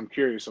DBs? I'm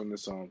curious on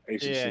this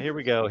ACC. Yeah, here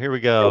we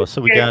go. So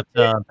we got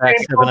back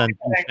seven on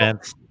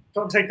defense.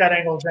 Don't take that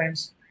angle,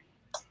 James.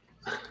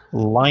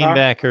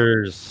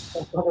 Linebackers.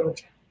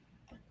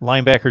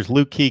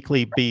 Luke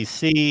Kuechly,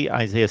 BC.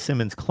 Isaiah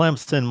Simmons,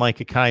 Clemson.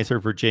 Micah Kaiser,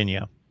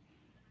 Virginia.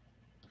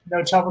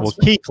 No trouble. Well,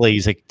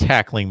 Kuechly's a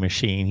tackling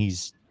machine.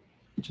 He's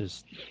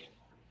just.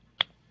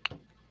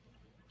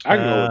 I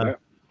can go with that.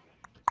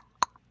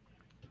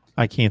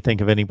 I can't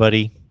think of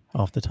anybody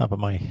off the top of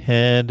my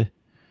head.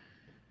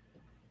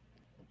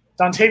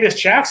 Dontavius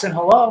Jackson,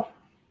 hello.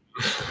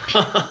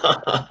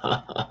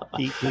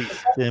 Kuechly,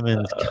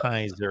 Simmons,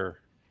 Kaiser.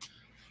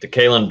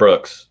 DeKalen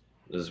Brooks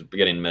is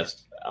getting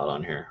missed out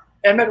on here.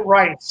 Emmett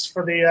Wrights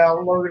for the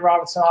Logan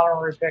Robinson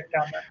honorary pick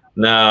down there.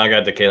 No, I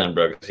got DeKalen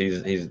Brooks.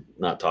 He's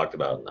not talked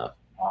about enough.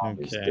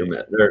 Okay.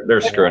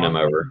 They're screwing him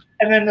over.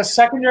 And then the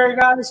secondary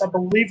guys, I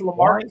believe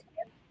Lamar.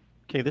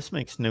 Okay, this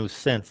makes no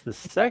sense. The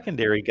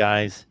secondary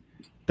guys,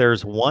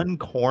 there's one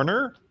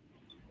corner.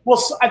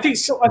 Well, I think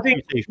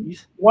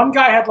one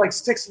guy had like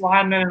 6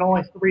 linemen and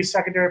only 3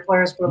 secondary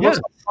players, but it looks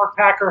like Mark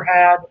Packer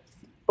had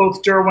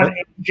both Derwin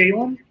and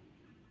JAYLIN.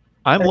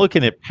 I'm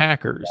looking at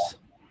Packers.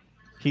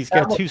 He's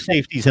got 2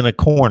 safeties in a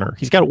corner.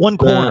 He's got one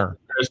corner.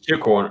 There's two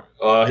corner.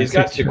 He's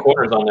got two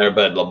corners on there,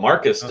 but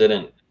LaMarcus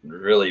didn't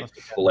really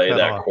play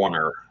that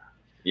corner.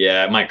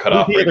 Yeah, it might cut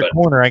off. The other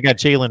corner, I got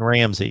Jalen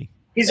Ramsey.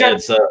 He's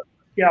got,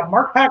 yeah,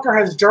 Mark Packer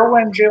has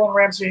Derwin, Jalen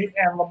Ramsey,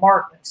 and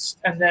LaMarcus.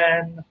 And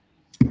then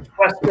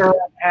Wester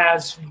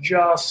has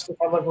just, if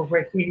I look real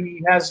quick,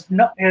 he has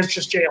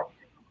just Jalen.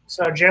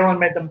 So Jalen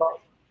made them both.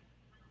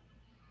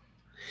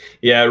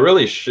 Yeah, it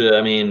really should.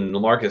 I mean,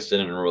 LaMarcus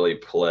didn't really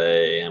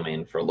play, I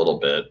mean, for a little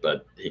bit,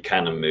 but he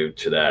kind of moved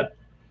to that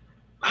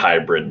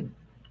hybrid,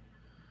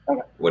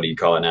 what do you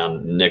call it now,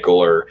 nickel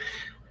or.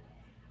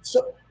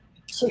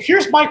 So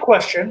here's my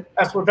question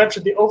as we venture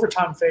the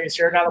overtime phase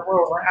here, now that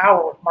we're over an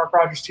hour with Mark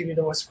Rogers TV,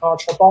 the voice of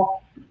college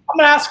football. I'm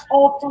going to ask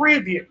all three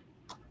of you.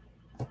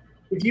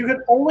 If you could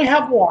only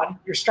have one,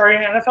 you're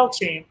starting an NFL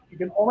team, you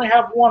can only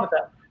have one of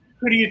them,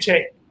 who do you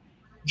take?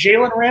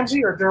 Jalen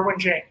Ramsey or Derwin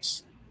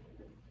James?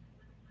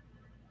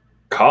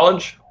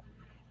 College?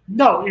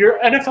 No, your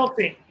NFL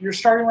team. You're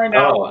starting right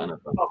now. Oh,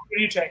 NFL. Who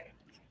do you take?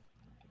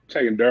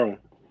 Taking Derwin.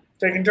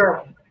 Taking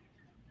Derwin.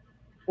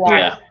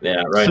 Why?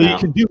 Yeah, right so now. You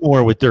can do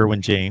more with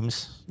Derwin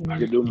James. I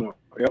can do more.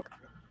 Yep.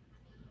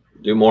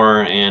 Do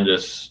more and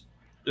just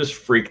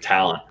freak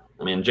talent.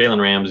 I mean,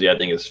 Jalen Ramsey, I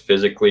think, is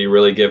physically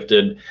really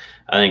gifted.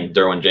 I think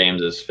Derwin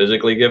James is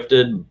physically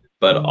gifted,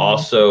 but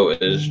also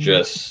is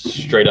just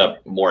straight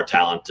up more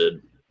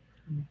talented.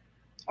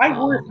 I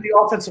worry for the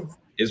offensive.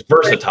 Is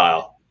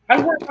versatile.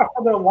 I worry about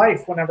for their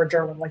life whenever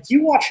Derwin. Like,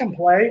 you watch him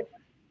play,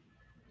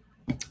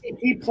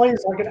 he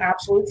plays like an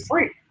absolute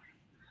freak.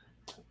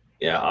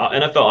 Yeah,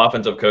 NFL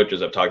offensive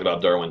coaches have talked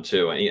about Derwin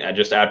too, and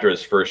just after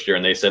his first year,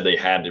 and they said they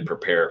had to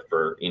prepare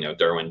for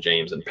Derwin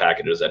James and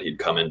packages that he'd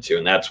come into,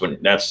 and that's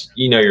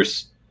you're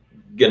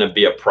going to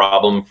be a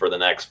problem for the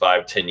next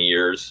 5-10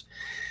 years.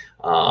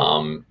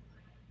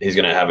 He's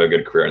going to have a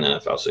good career in the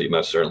NFL, so you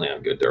most certainly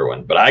have good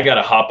Derwin. But I got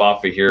to hop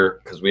off of here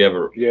because we have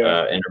an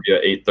interview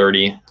at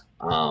 8:30.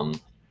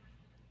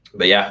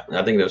 But yeah,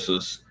 I think this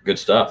was good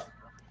stuff.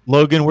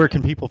 Logan, where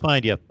can people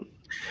find you?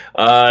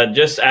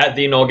 Just at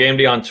the Noel Game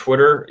Day on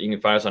Twitter. You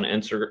can find us on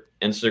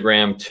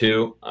Instagram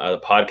too.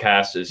 The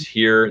podcast is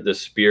here, The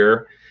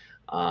Spear.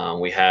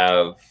 We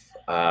have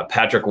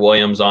Patrick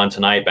Williams on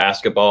tonight,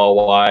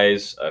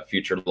 basketball-wise, a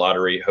future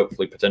lottery,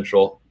 hopefully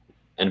potential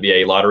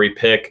NBA lottery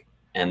pick,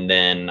 and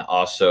then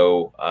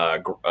also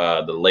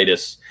the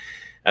latest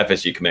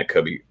FSU commit,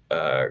 Kobe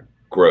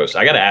Gross.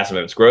 I got to ask him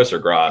if it's Gross or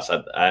Gross.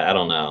 I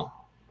don't know.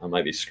 I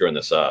might be screwing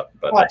this up,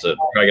 but that's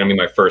probably going to be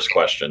my first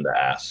question to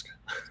ask.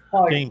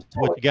 James,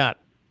 what you got?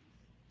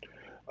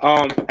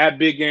 At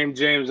Big Game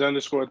James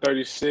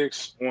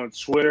 _36 on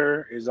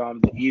Twitter is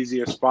the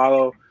easiest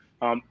follow.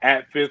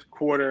 At Fifth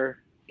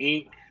Quarter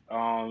Inc.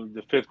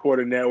 The Fifth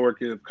Quarter network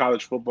of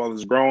college football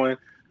is growing.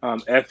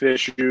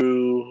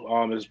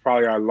 FSU is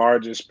probably our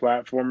largest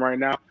platform right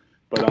now,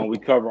 but we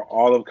cover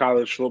all of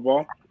college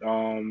football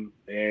and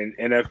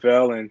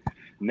NFL, and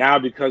now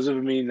because of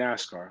me,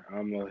 NASCAR.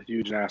 I'm a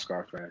huge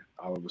NASCAR fan.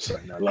 All of a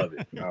sudden, I love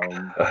it.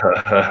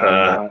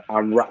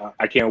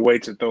 I can't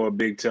wait to throw a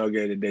big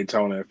tailgate at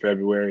Daytona in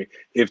February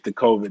if the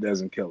COVID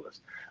doesn't kill us.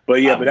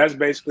 But yeah, but that's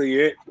basically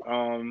it.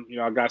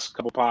 I got a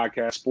couple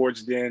podcasts.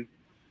 Sports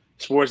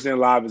Den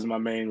Live is my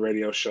main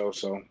radio show,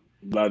 so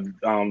would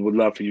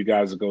love for you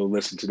guys to go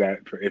listen to that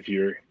if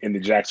you're in the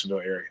Jacksonville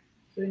area.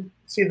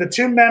 See, the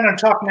two men are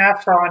talking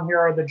NASCAR on here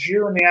are the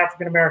Jew and the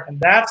African American.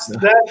 This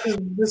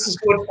is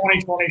what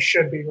 2020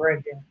 should be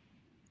right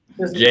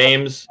here.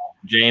 James,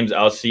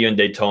 I'll see you in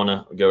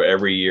Daytona. I go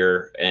every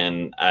year,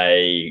 and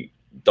I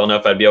don't know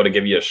if I'd be able to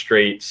give you a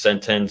straight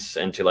sentence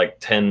into like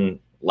 10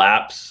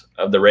 laps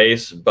of the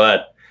race,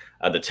 but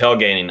the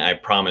tailgating, I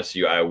promise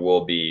you, I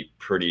will be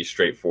pretty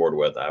straightforward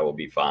with. I will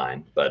be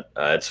fine, but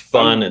it's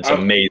fun. It's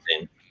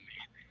amazing.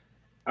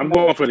 I'm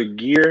going for the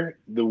gear,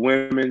 the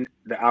women,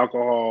 the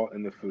alcohol,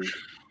 and the food.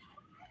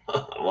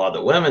 Well,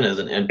 the women is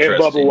an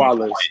interesting.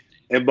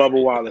 And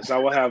Bubba Wallace. I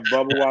will have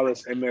Bubba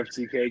Wallace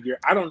MFTK gear.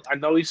 I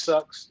know he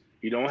sucks.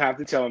 You don't have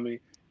to tell me.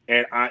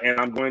 And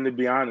I'm going to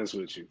be honest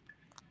with you.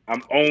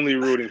 I'm only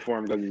rooting for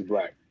him because he's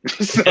black.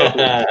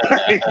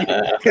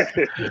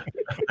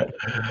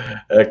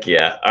 Heck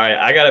yeah. All right,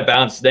 I gotta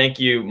bounce. Thank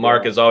you,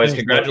 Mark, as always.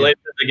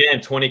 Congratulations again,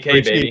 20K.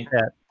 Appreciate baby.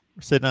 That.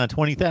 We're sitting on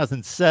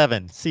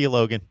 20,007. See you,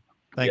 Logan.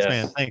 Thanks,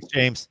 man. Thanks,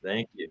 James.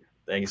 Thank you.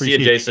 Appreciate see you,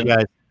 Jason. You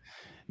guys.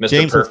 Mr.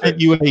 James, Perfect. I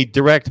sent you a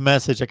direct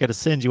message. I got to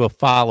send you a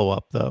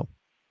follow-up, though.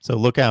 So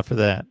look out for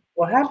that.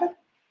 What happened?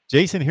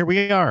 Jason, here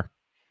we are.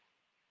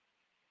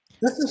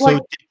 This is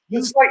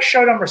like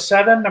show number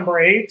 7, number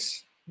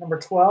 8, number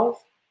 12.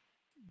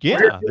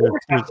 Yeah,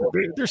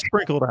 they're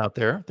sprinkled out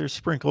there. They're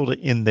sprinkled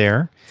in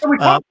there. So we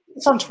talked about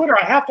this on Twitter.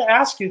 I have to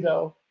ask you,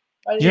 though.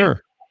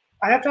 Sure.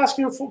 I have to ask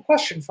you a full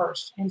question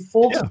first. In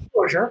full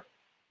disclosure,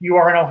 you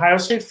are an Ohio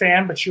State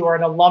fan, but you are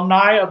an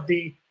alumni of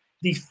the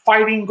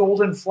Fighting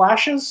Golden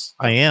Flashes.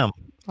 I am.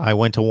 I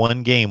went to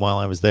one game while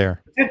I was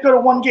there. You did go to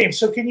one game.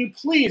 So can you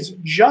please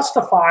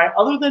justify,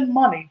 other than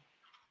money,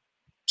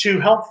 to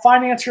help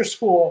finance your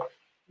school,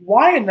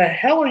 why in the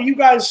hell are you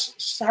guys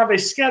have a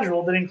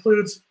schedule that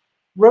includes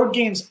road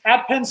games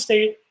at Penn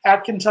State,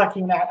 at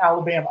Kentucky, and at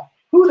Alabama?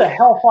 Who the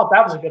hell thought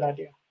that was a good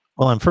idea?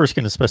 Well, I'm first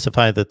going to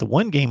specify that the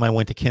one game I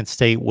went to Kent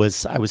State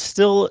was I was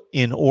still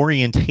in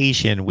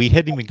orientation. We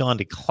hadn't even gone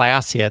to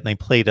class yet, and they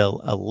played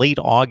a late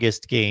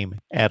August game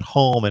at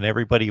home. And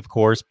everybody, of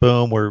course,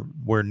 boom,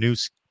 we're new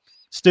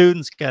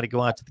students, got to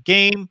go out to the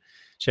game,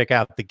 check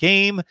out the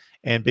game.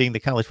 And being the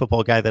college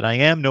football guy that I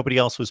am, nobody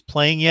else was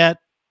playing yet,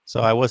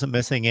 so I wasn't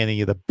missing any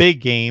of the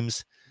big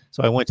games.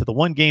 So I went to the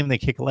one game. They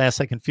kicked a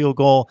last-second field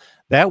goal.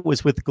 That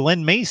was with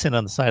Glenn Mason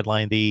on the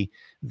sideline, the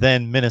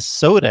then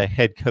Minnesota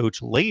head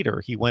coach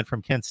later. He went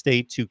from Kent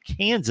State to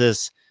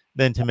Kansas,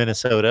 then to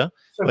Minnesota.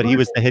 But he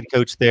was the head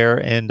coach there,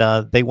 and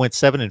they went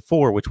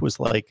 7-4, which was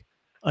like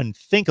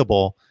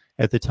unthinkable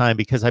at the time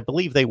because I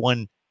believe they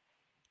won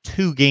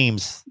 2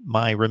 games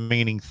my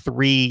remaining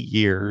 3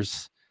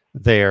 years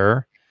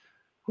there.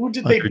 Who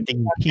did they beat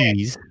in that game?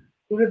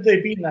 Who did they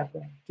beat in that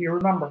game? Do you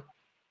remember?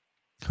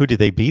 Who did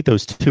they beat?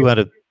 Those 2 out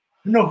of...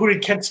 No, who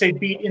did Kent State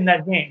beat in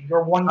that game?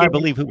 Your one game. I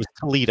believe it was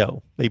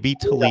Toledo. They beat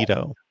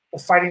Toledo. The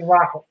Fighting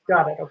Rockets.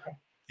 Got it. Okay.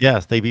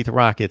 Yes, they beat the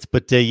Rockets.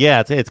 But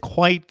yeah, it's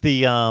quite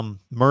the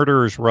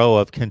murderer's row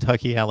of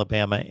Kentucky,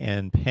 Alabama,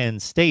 and Penn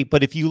State.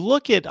 But if you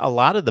look at a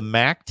lot of the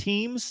MAC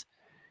teams,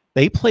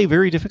 they play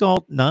very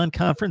difficult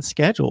non-conference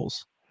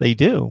schedules. They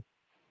do.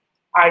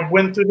 I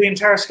went through the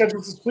entire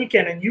schedules this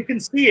weekend, and you can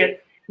see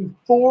it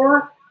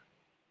before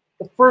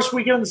the first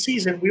weekend of the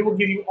season. We will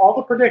give you all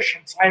the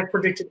predictions. I have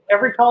predicted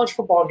every college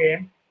football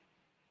game,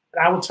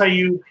 and I will tell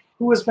you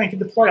who is making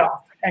the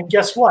playoff. And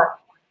guess what?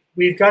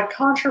 We've got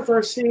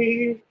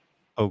controversy.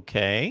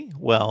 Okay,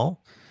 well,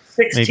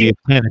 maybe if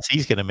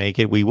Tennessee's going to make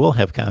it, we will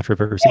have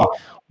controversy.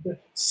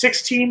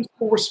 6 teams,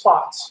 4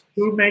 spots.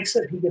 Who makes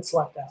it? Who gets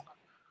left out?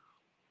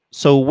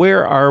 So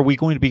where are we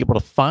going to be able to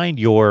find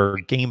your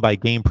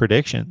game-by-game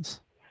predictions?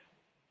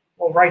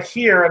 Well, right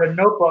here at a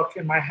notebook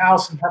in my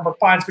house in Pembroke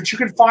Pines. But you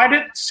can find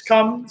it.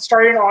 Come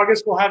starting in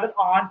August. We'll have it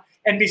on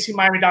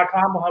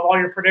NBCMiami.com. We'll have all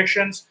your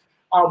predictions.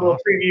 We'll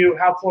preview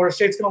how Florida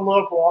State's going to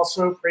look. We'll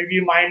also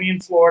preview Miami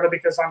and Florida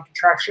because I'm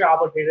contractually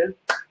obligated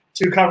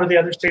to cover the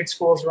other state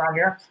schools around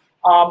here.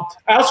 I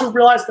also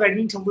realized that I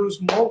need to lose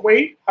more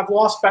weight. I've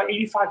lost about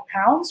 85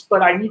 pounds,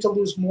 but I need to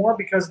lose more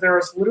because there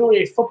is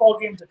literally a football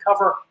game to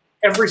cover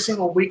every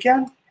single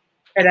weekend.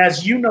 And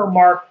as you know,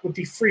 Mark, with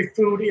the free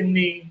food in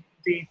the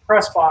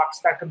press box,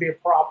 that could be a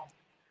problem.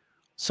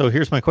 So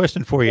here's my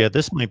question for you.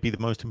 This might be the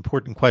most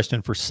important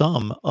question for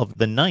some of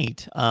the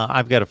night.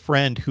 I've got a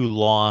friend who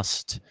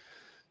lost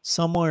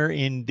somewhere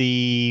in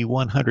the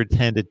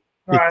 110 to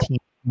 15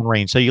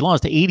 range. So you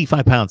lost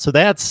 85 pounds. So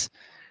that's,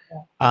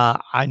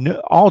 I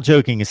know, all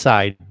joking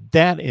aside,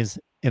 that is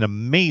an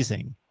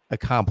amazing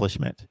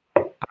accomplishment.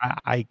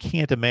 I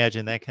can't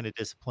imagine that kind of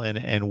discipline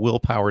and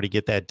willpower to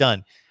get that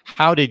done.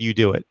 How did you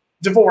do it?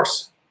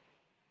 Divorce.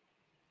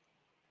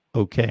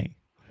 Okay.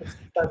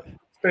 That's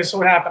basically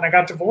what happened. I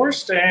got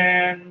divorced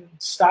and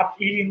stopped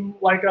eating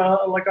like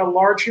a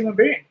large human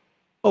being.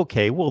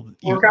 Okay, well,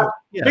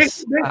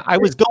 yes, I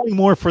was going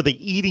more for the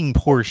eating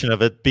portion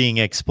of it being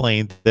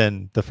explained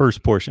than the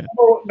first portion.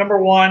 Number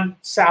 1,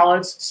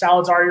 salads.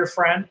 Salads are your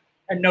friend.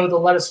 And no, the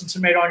lettuce and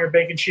tomato on your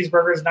bacon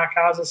cheeseburger is not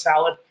count as a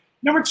salad.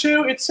 Number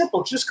 2, it's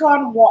simple. Just go out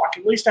and walk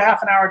at least a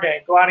half an hour a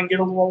day. Go out and get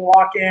a little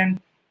walk in.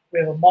 We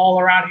have a mall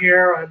around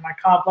here. I have my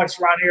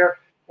complex around here.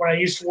 When I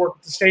used to work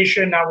at the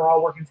station, now we're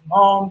all working from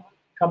home.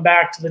 Come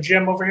back to the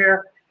gym over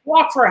here.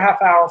 Walk for a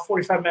half hour,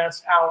 45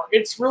 minutes, hour.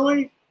 It's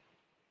really...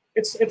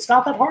 It's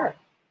not that hard.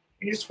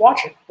 You just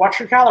watch it. Watch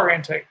your calorie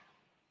intake.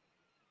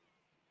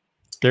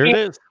 There it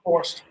is.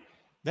 Forced.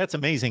 That's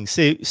amazing.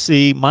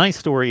 See, my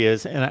story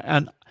is,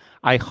 and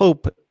I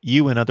hope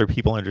you and other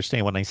people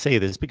understand when I say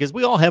this, because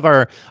we all have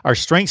our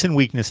strengths and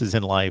weaknesses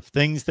in life,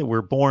 things that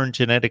we're born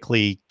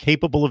genetically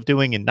capable of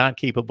doing and not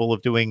capable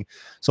of doing.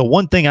 So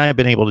one thing I've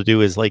been able to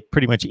do is like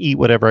pretty much eat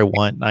whatever I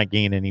want, not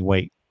gain any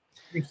weight.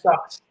 It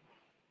sucks.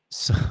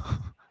 So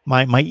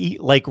my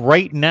eat, like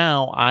right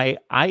now, I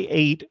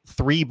ate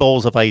 3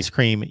 bowls of ice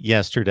cream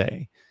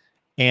yesterday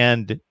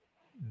and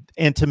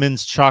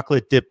Entenmann's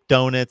chocolate dip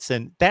donuts,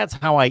 and that's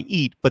how I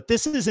eat. But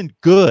this isn't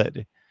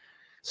good.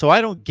 So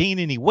I don't gain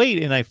any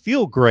weight and I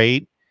feel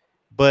great,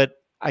 but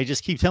I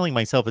just keep telling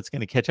myself it's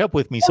going to catch up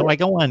with me. So I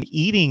go on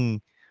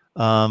eating.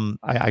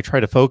 I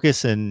try to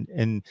focus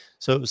and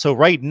so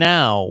right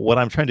now what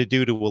I'm trying to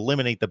do to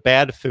eliminate the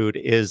bad food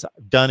is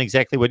done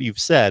exactly what you've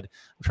said.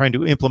 I'm trying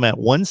to implement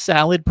 1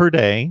 salad per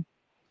day,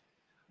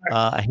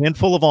 a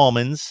handful of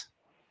almonds,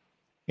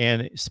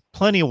 and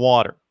plenty of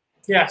water.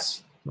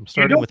 Yes. I'm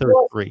starting with those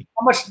 3.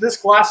 How much this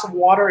glass of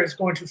water is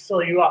going to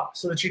fill you up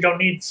so that you don't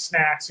need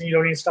snacks and you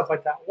don't need stuff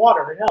like that.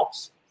 Water, it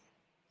helps.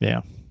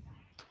 Yeah.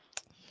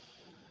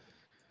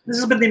 This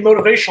has been the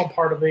motivational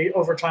part of the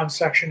overtime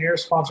section here,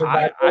 sponsored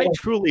by. I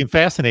truly am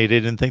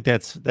fascinated and think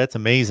that's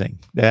amazing.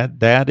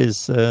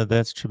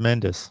 That's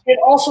tremendous. It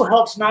also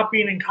helps not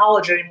being in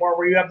college anymore,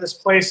 where you have this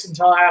place in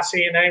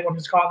Tallahassee, and anyone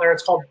who's gone there,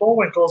 it's called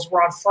Bullwinkle's,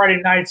 where on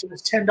Friday nights it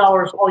was $10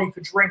 all you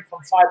could drink from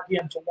 5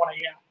 p.m. to 1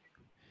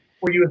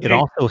 a.m. It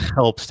also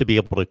helps to be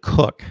able to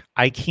cook.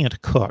 I can't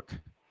cook.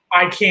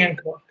 I can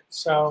cook,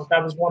 so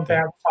that was one thing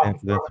I was talking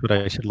about. That's what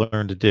I should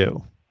learn to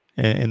do.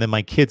 And then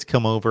my kids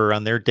come over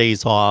on their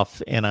days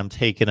off, and I'm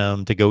taking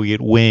them to go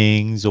get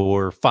wings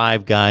or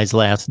Five Guys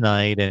last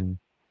night. And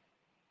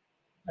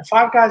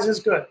Five Guys is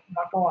good. I'm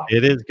not gonna lie.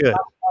 It is good.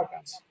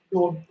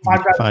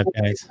 Five Guys. Five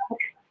Guys.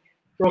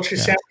 Grilled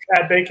cheese sandwich,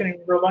 add bacon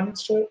and grilled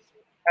onions to it.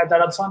 Add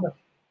that on Sunday.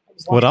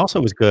 What also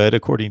was good,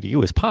 according to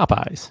you, is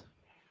Popeyes.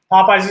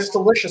 Popeyes is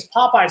delicious.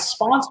 Popeyes,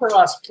 sponsor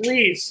us,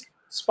 please.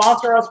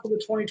 Sponsor us for the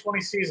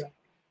 2020 season.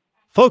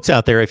 Folks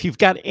out there, if you've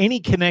got any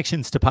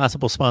connections to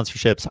possible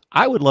sponsorships,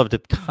 I would love to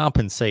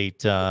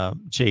compensate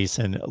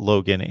Jason,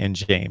 Logan, and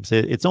James.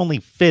 It's only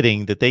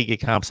fitting that they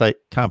get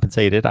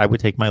compensated. I would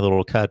take my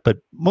little cut, but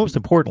most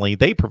importantly,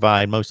 they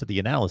provide most of the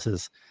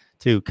analysis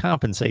to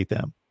compensate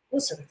them.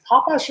 Listen, if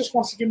Popeyes just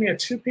wants to give me a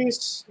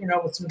two-piece,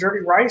 with some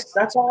dirty rice,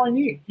 that's all I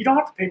need. You don't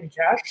have to pay me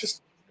cash.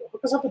 Just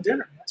hook us up a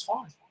dinner. That's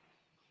fine.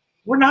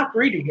 We're not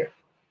greedy here.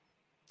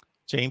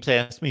 James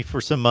asked me for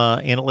some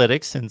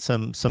analytics and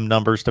some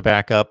numbers to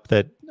back up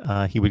that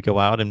he would go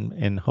out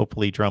and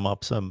hopefully drum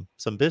up some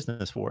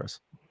business for us.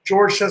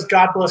 George says,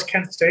 God bless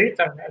Kent State.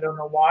 I don't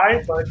know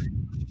why, but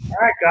all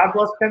right, God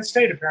bless Kent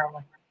State,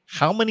 apparently.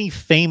 How many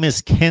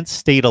famous Kent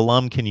State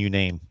alum can you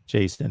name,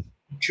 Jason?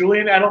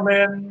 Julian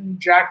Edelman,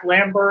 Jack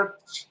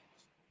Lambert,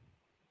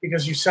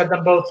 because you said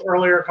them both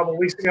earlier a couple of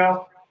weeks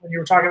ago when you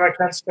were talking about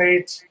Kent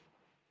State,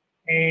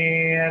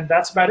 and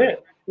that's about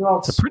it. Who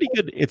else? It's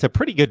a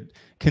pretty good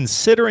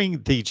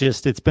considering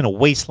it's been a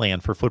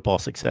wasteland for football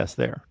success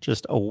there.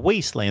 Just a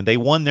wasteland. They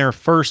won their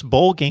first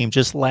bowl game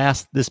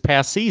this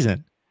past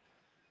season.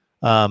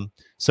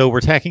 So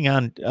we're tacking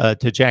on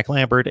to Jack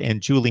Lambert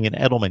and Julian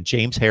Edelman,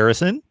 James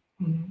Harrison.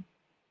 Mm-hmm.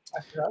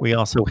 We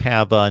also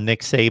have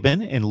Nick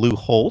Saban and Lou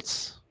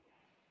Holtz.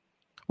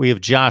 We have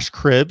Josh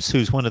Cribbs,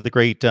 who's one of the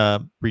great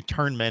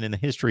return men in the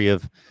history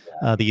of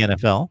the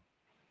NFL.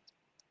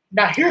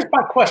 Now, here's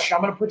my question.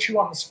 I'm going to put you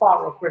on the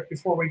spot real quick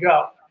before we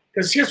go.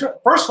 Because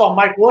first of all,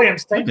 Mike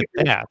Williams, thank you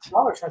for that.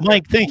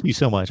 Mike, thank you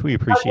so much. We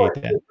appreciate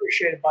that. We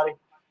appreciate it, buddy.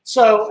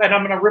 So, and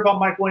I'm going to rip on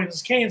Mike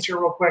Williams' Canes here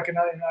real quick in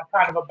a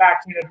kind of a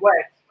backhanded way.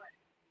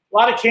 A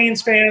lot of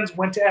Canes fans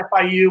went to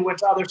FIU, went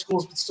to other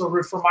schools, but still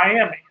root for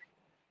Miami.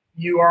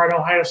 You are an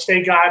Ohio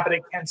State guy, but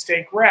a Kent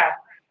State grad.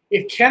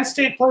 If Kent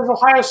State plays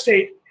Ohio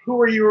State, who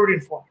are you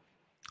rooting for?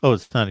 Oh,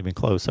 it's not even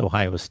close.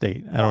 Ohio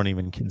State. I don't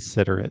even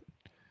consider it.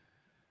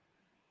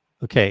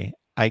 Okay,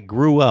 I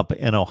grew up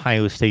an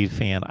Ohio State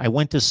fan. I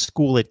went to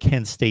school at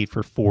Kent State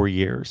for 4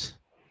 years.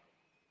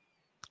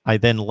 I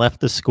then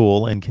left the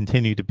school and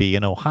continued to be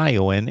an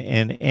Ohioan,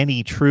 and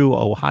any true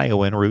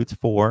Ohioan roots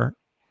for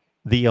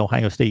the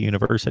Ohio State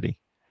University.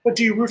 But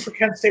do you root for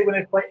Kent State when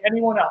they play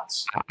anyone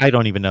else? I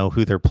don't even know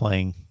who they're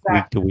playing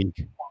week to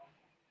week.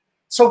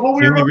 So what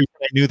the only reason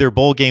I knew their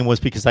bowl game was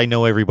because I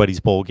know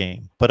everybody's bowl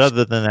game. But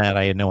other than that,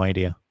 I had no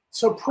idea.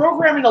 So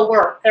programming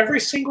alert, every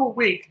single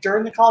week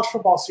during the college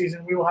football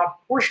season, we will have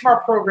a portion of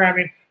our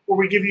programming where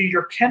we give you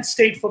your Kent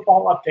State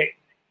football update,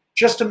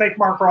 just to make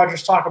Mark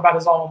Rogers talk about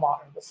his alma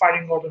mater, the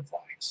Fighting Golden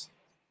Flags.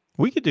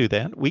 We could do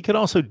that. We could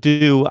also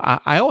do,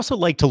 I also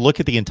like to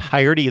look at the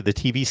entirety of the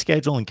TV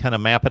schedule and kind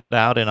of map it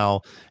out, and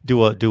I'll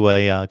do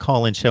a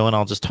call-in show, and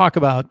I'll just talk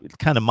about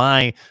kind of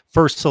my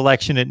first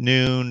selection at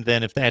noon.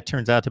 Then if that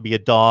turns out to be a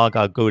dog,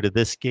 I'll go to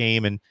this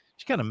game and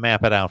just kind of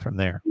map it out from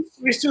there.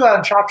 We used to do that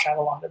on Chop Chat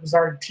a lot. It was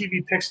our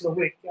TV picks of the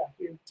week. Yeah,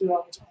 we do that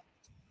all the time.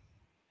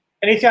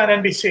 Anything on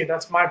NBC,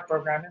 that's my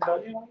programming,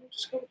 but we'll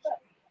just go with that.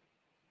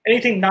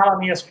 Anything not on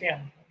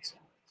ESPN.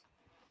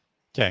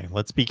 Okay,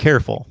 let's be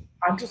careful.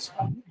 I just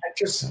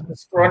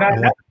throwing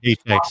out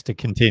paychecks to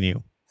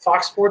continue.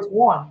 Fox Sports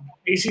 1,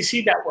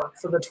 ACC network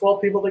for the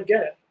 12 people that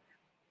get it.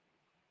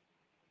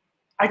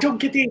 I don't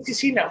get the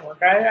ACC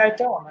network. I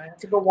don't. I have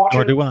to go watch it.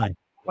 Nor do I.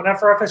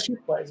 Whenever FSU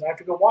plays, I have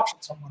to go watch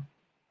it somewhere.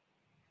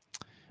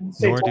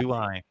 Nor do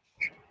I.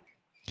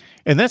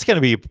 And that's going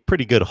to be a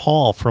pretty good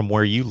haul from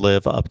where you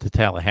live up to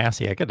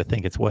Tallahassee. I got to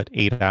think it's,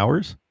 8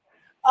 hours?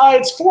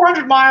 It's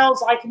 400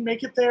 miles. I can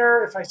make it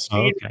there if I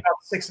speed about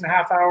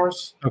 6.5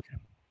 hours. Okay.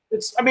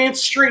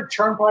 It's straight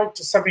turnpike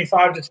to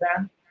 75 to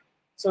 10,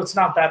 so it's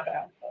not that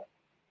bad. But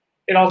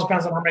it all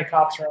depends on how many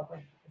cops are out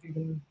there. If you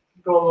can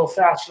go a little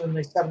faster than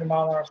the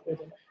 70-mile-an-hour speed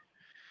limit.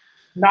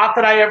 Not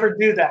that I ever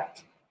do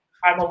that.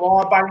 I'm a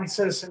law-abiding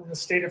citizen in the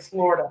state of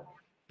Florida.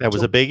 That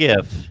was a big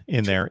if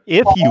in there.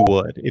 If you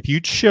would, if you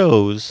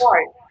chose.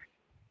 Right.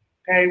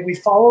 Okay, we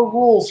follow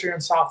rules here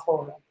in South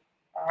Florida.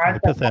 All right.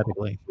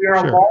 Hypothetically. We are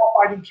a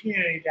law-abiding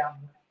community down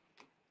here.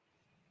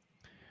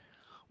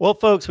 Well,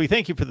 folks, we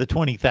thank you for the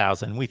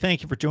 20,000. We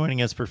thank you for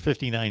joining us for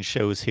 59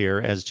 shows here,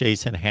 as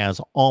Jason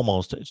has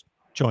almost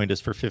joined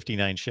us for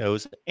 59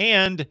 shows.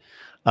 And,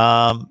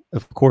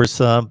 of course,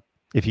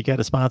 if you got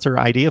a sponsor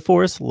idea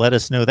for us, let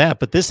us know that.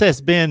 But this has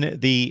been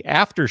the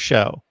after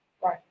show,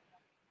 right,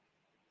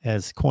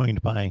 as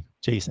coined by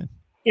Jason.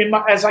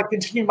 As I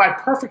continue my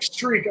perfect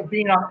streak of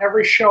being on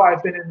every show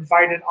I've been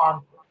invited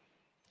on.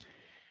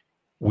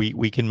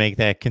 We can make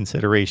that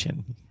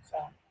consideration.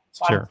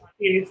 So sure.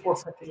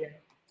 458.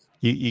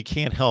 You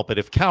can't help it.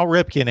 If Cal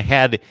Ripken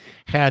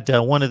had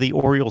one of the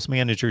Orioles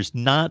managers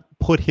not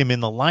put him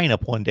in the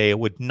lineup one day, it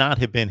would not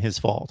have been his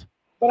fault.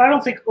 But I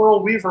don't think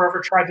Earl Weaver ever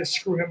tried to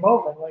screw him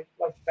over like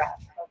that.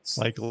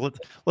 Like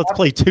let's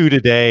play 2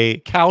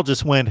 today. Cal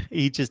just went.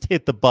 He just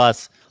hit the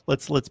bus.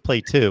 Let's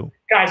play 2.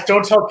 Guys,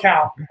 don't tell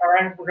Cal. All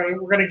right,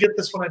 we're gonna get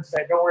this one in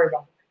today. Don't worry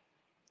about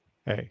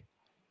it. Hey,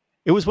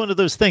 it was one of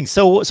those things.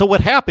 So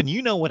what happened?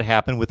 You know what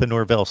happened with the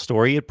Norvell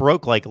story? It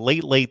broke like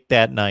late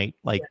that night,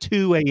 like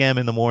 2 a.m.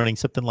 in the morning,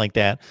 something like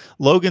that.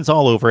 Logan's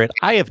all over it.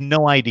 I have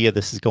no idea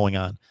this is going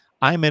on.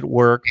 I'm at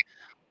work.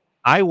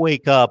 I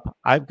wake up.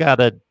 I've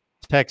got a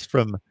text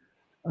from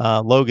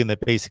Logan that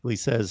basically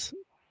says,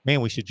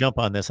 man, we should jump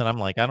on this. And I'm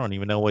like, I don't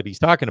even know what he's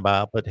talking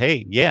about, but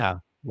hey, yeah,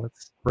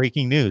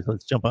 breaking news.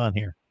 Let's jump on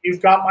here.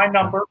 You've got my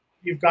number.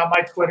 You've got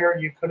my Twitter.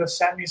 You could have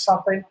sent me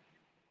something.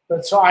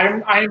 But so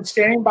I am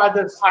standing by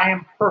this. I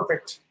am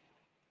perfect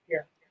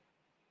here.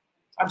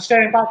 I'm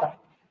standing by that.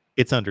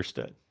 It's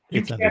understood.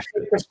 It's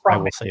understood. I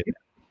will say that.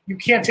 You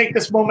can't take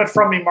this moment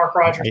from me, Mark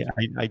Rogers.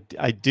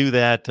 I do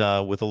that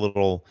with a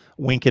little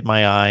wink in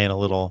my eye and a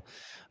little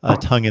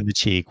tongue in the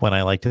cheek when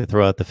I like to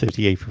throw out the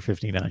 58 for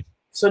 59.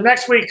 So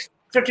next week,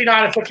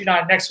 59 and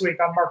 59. Next week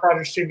on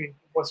MarkRogersTV.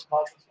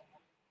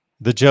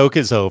 The joke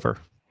is over.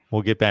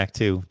 We'll get back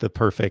to the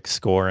perfect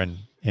score and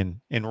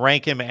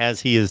rank him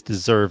as he is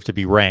deserved to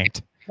be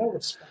ranked. All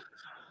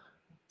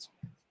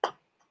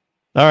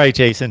right,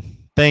 Jason.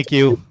 Thank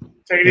you.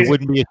 It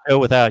wouldn't be a show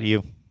without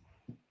you.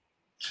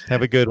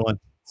 Have a good one.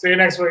 See you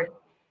next week.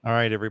 All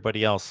right,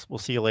 everybody else. We'll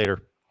see you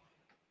later.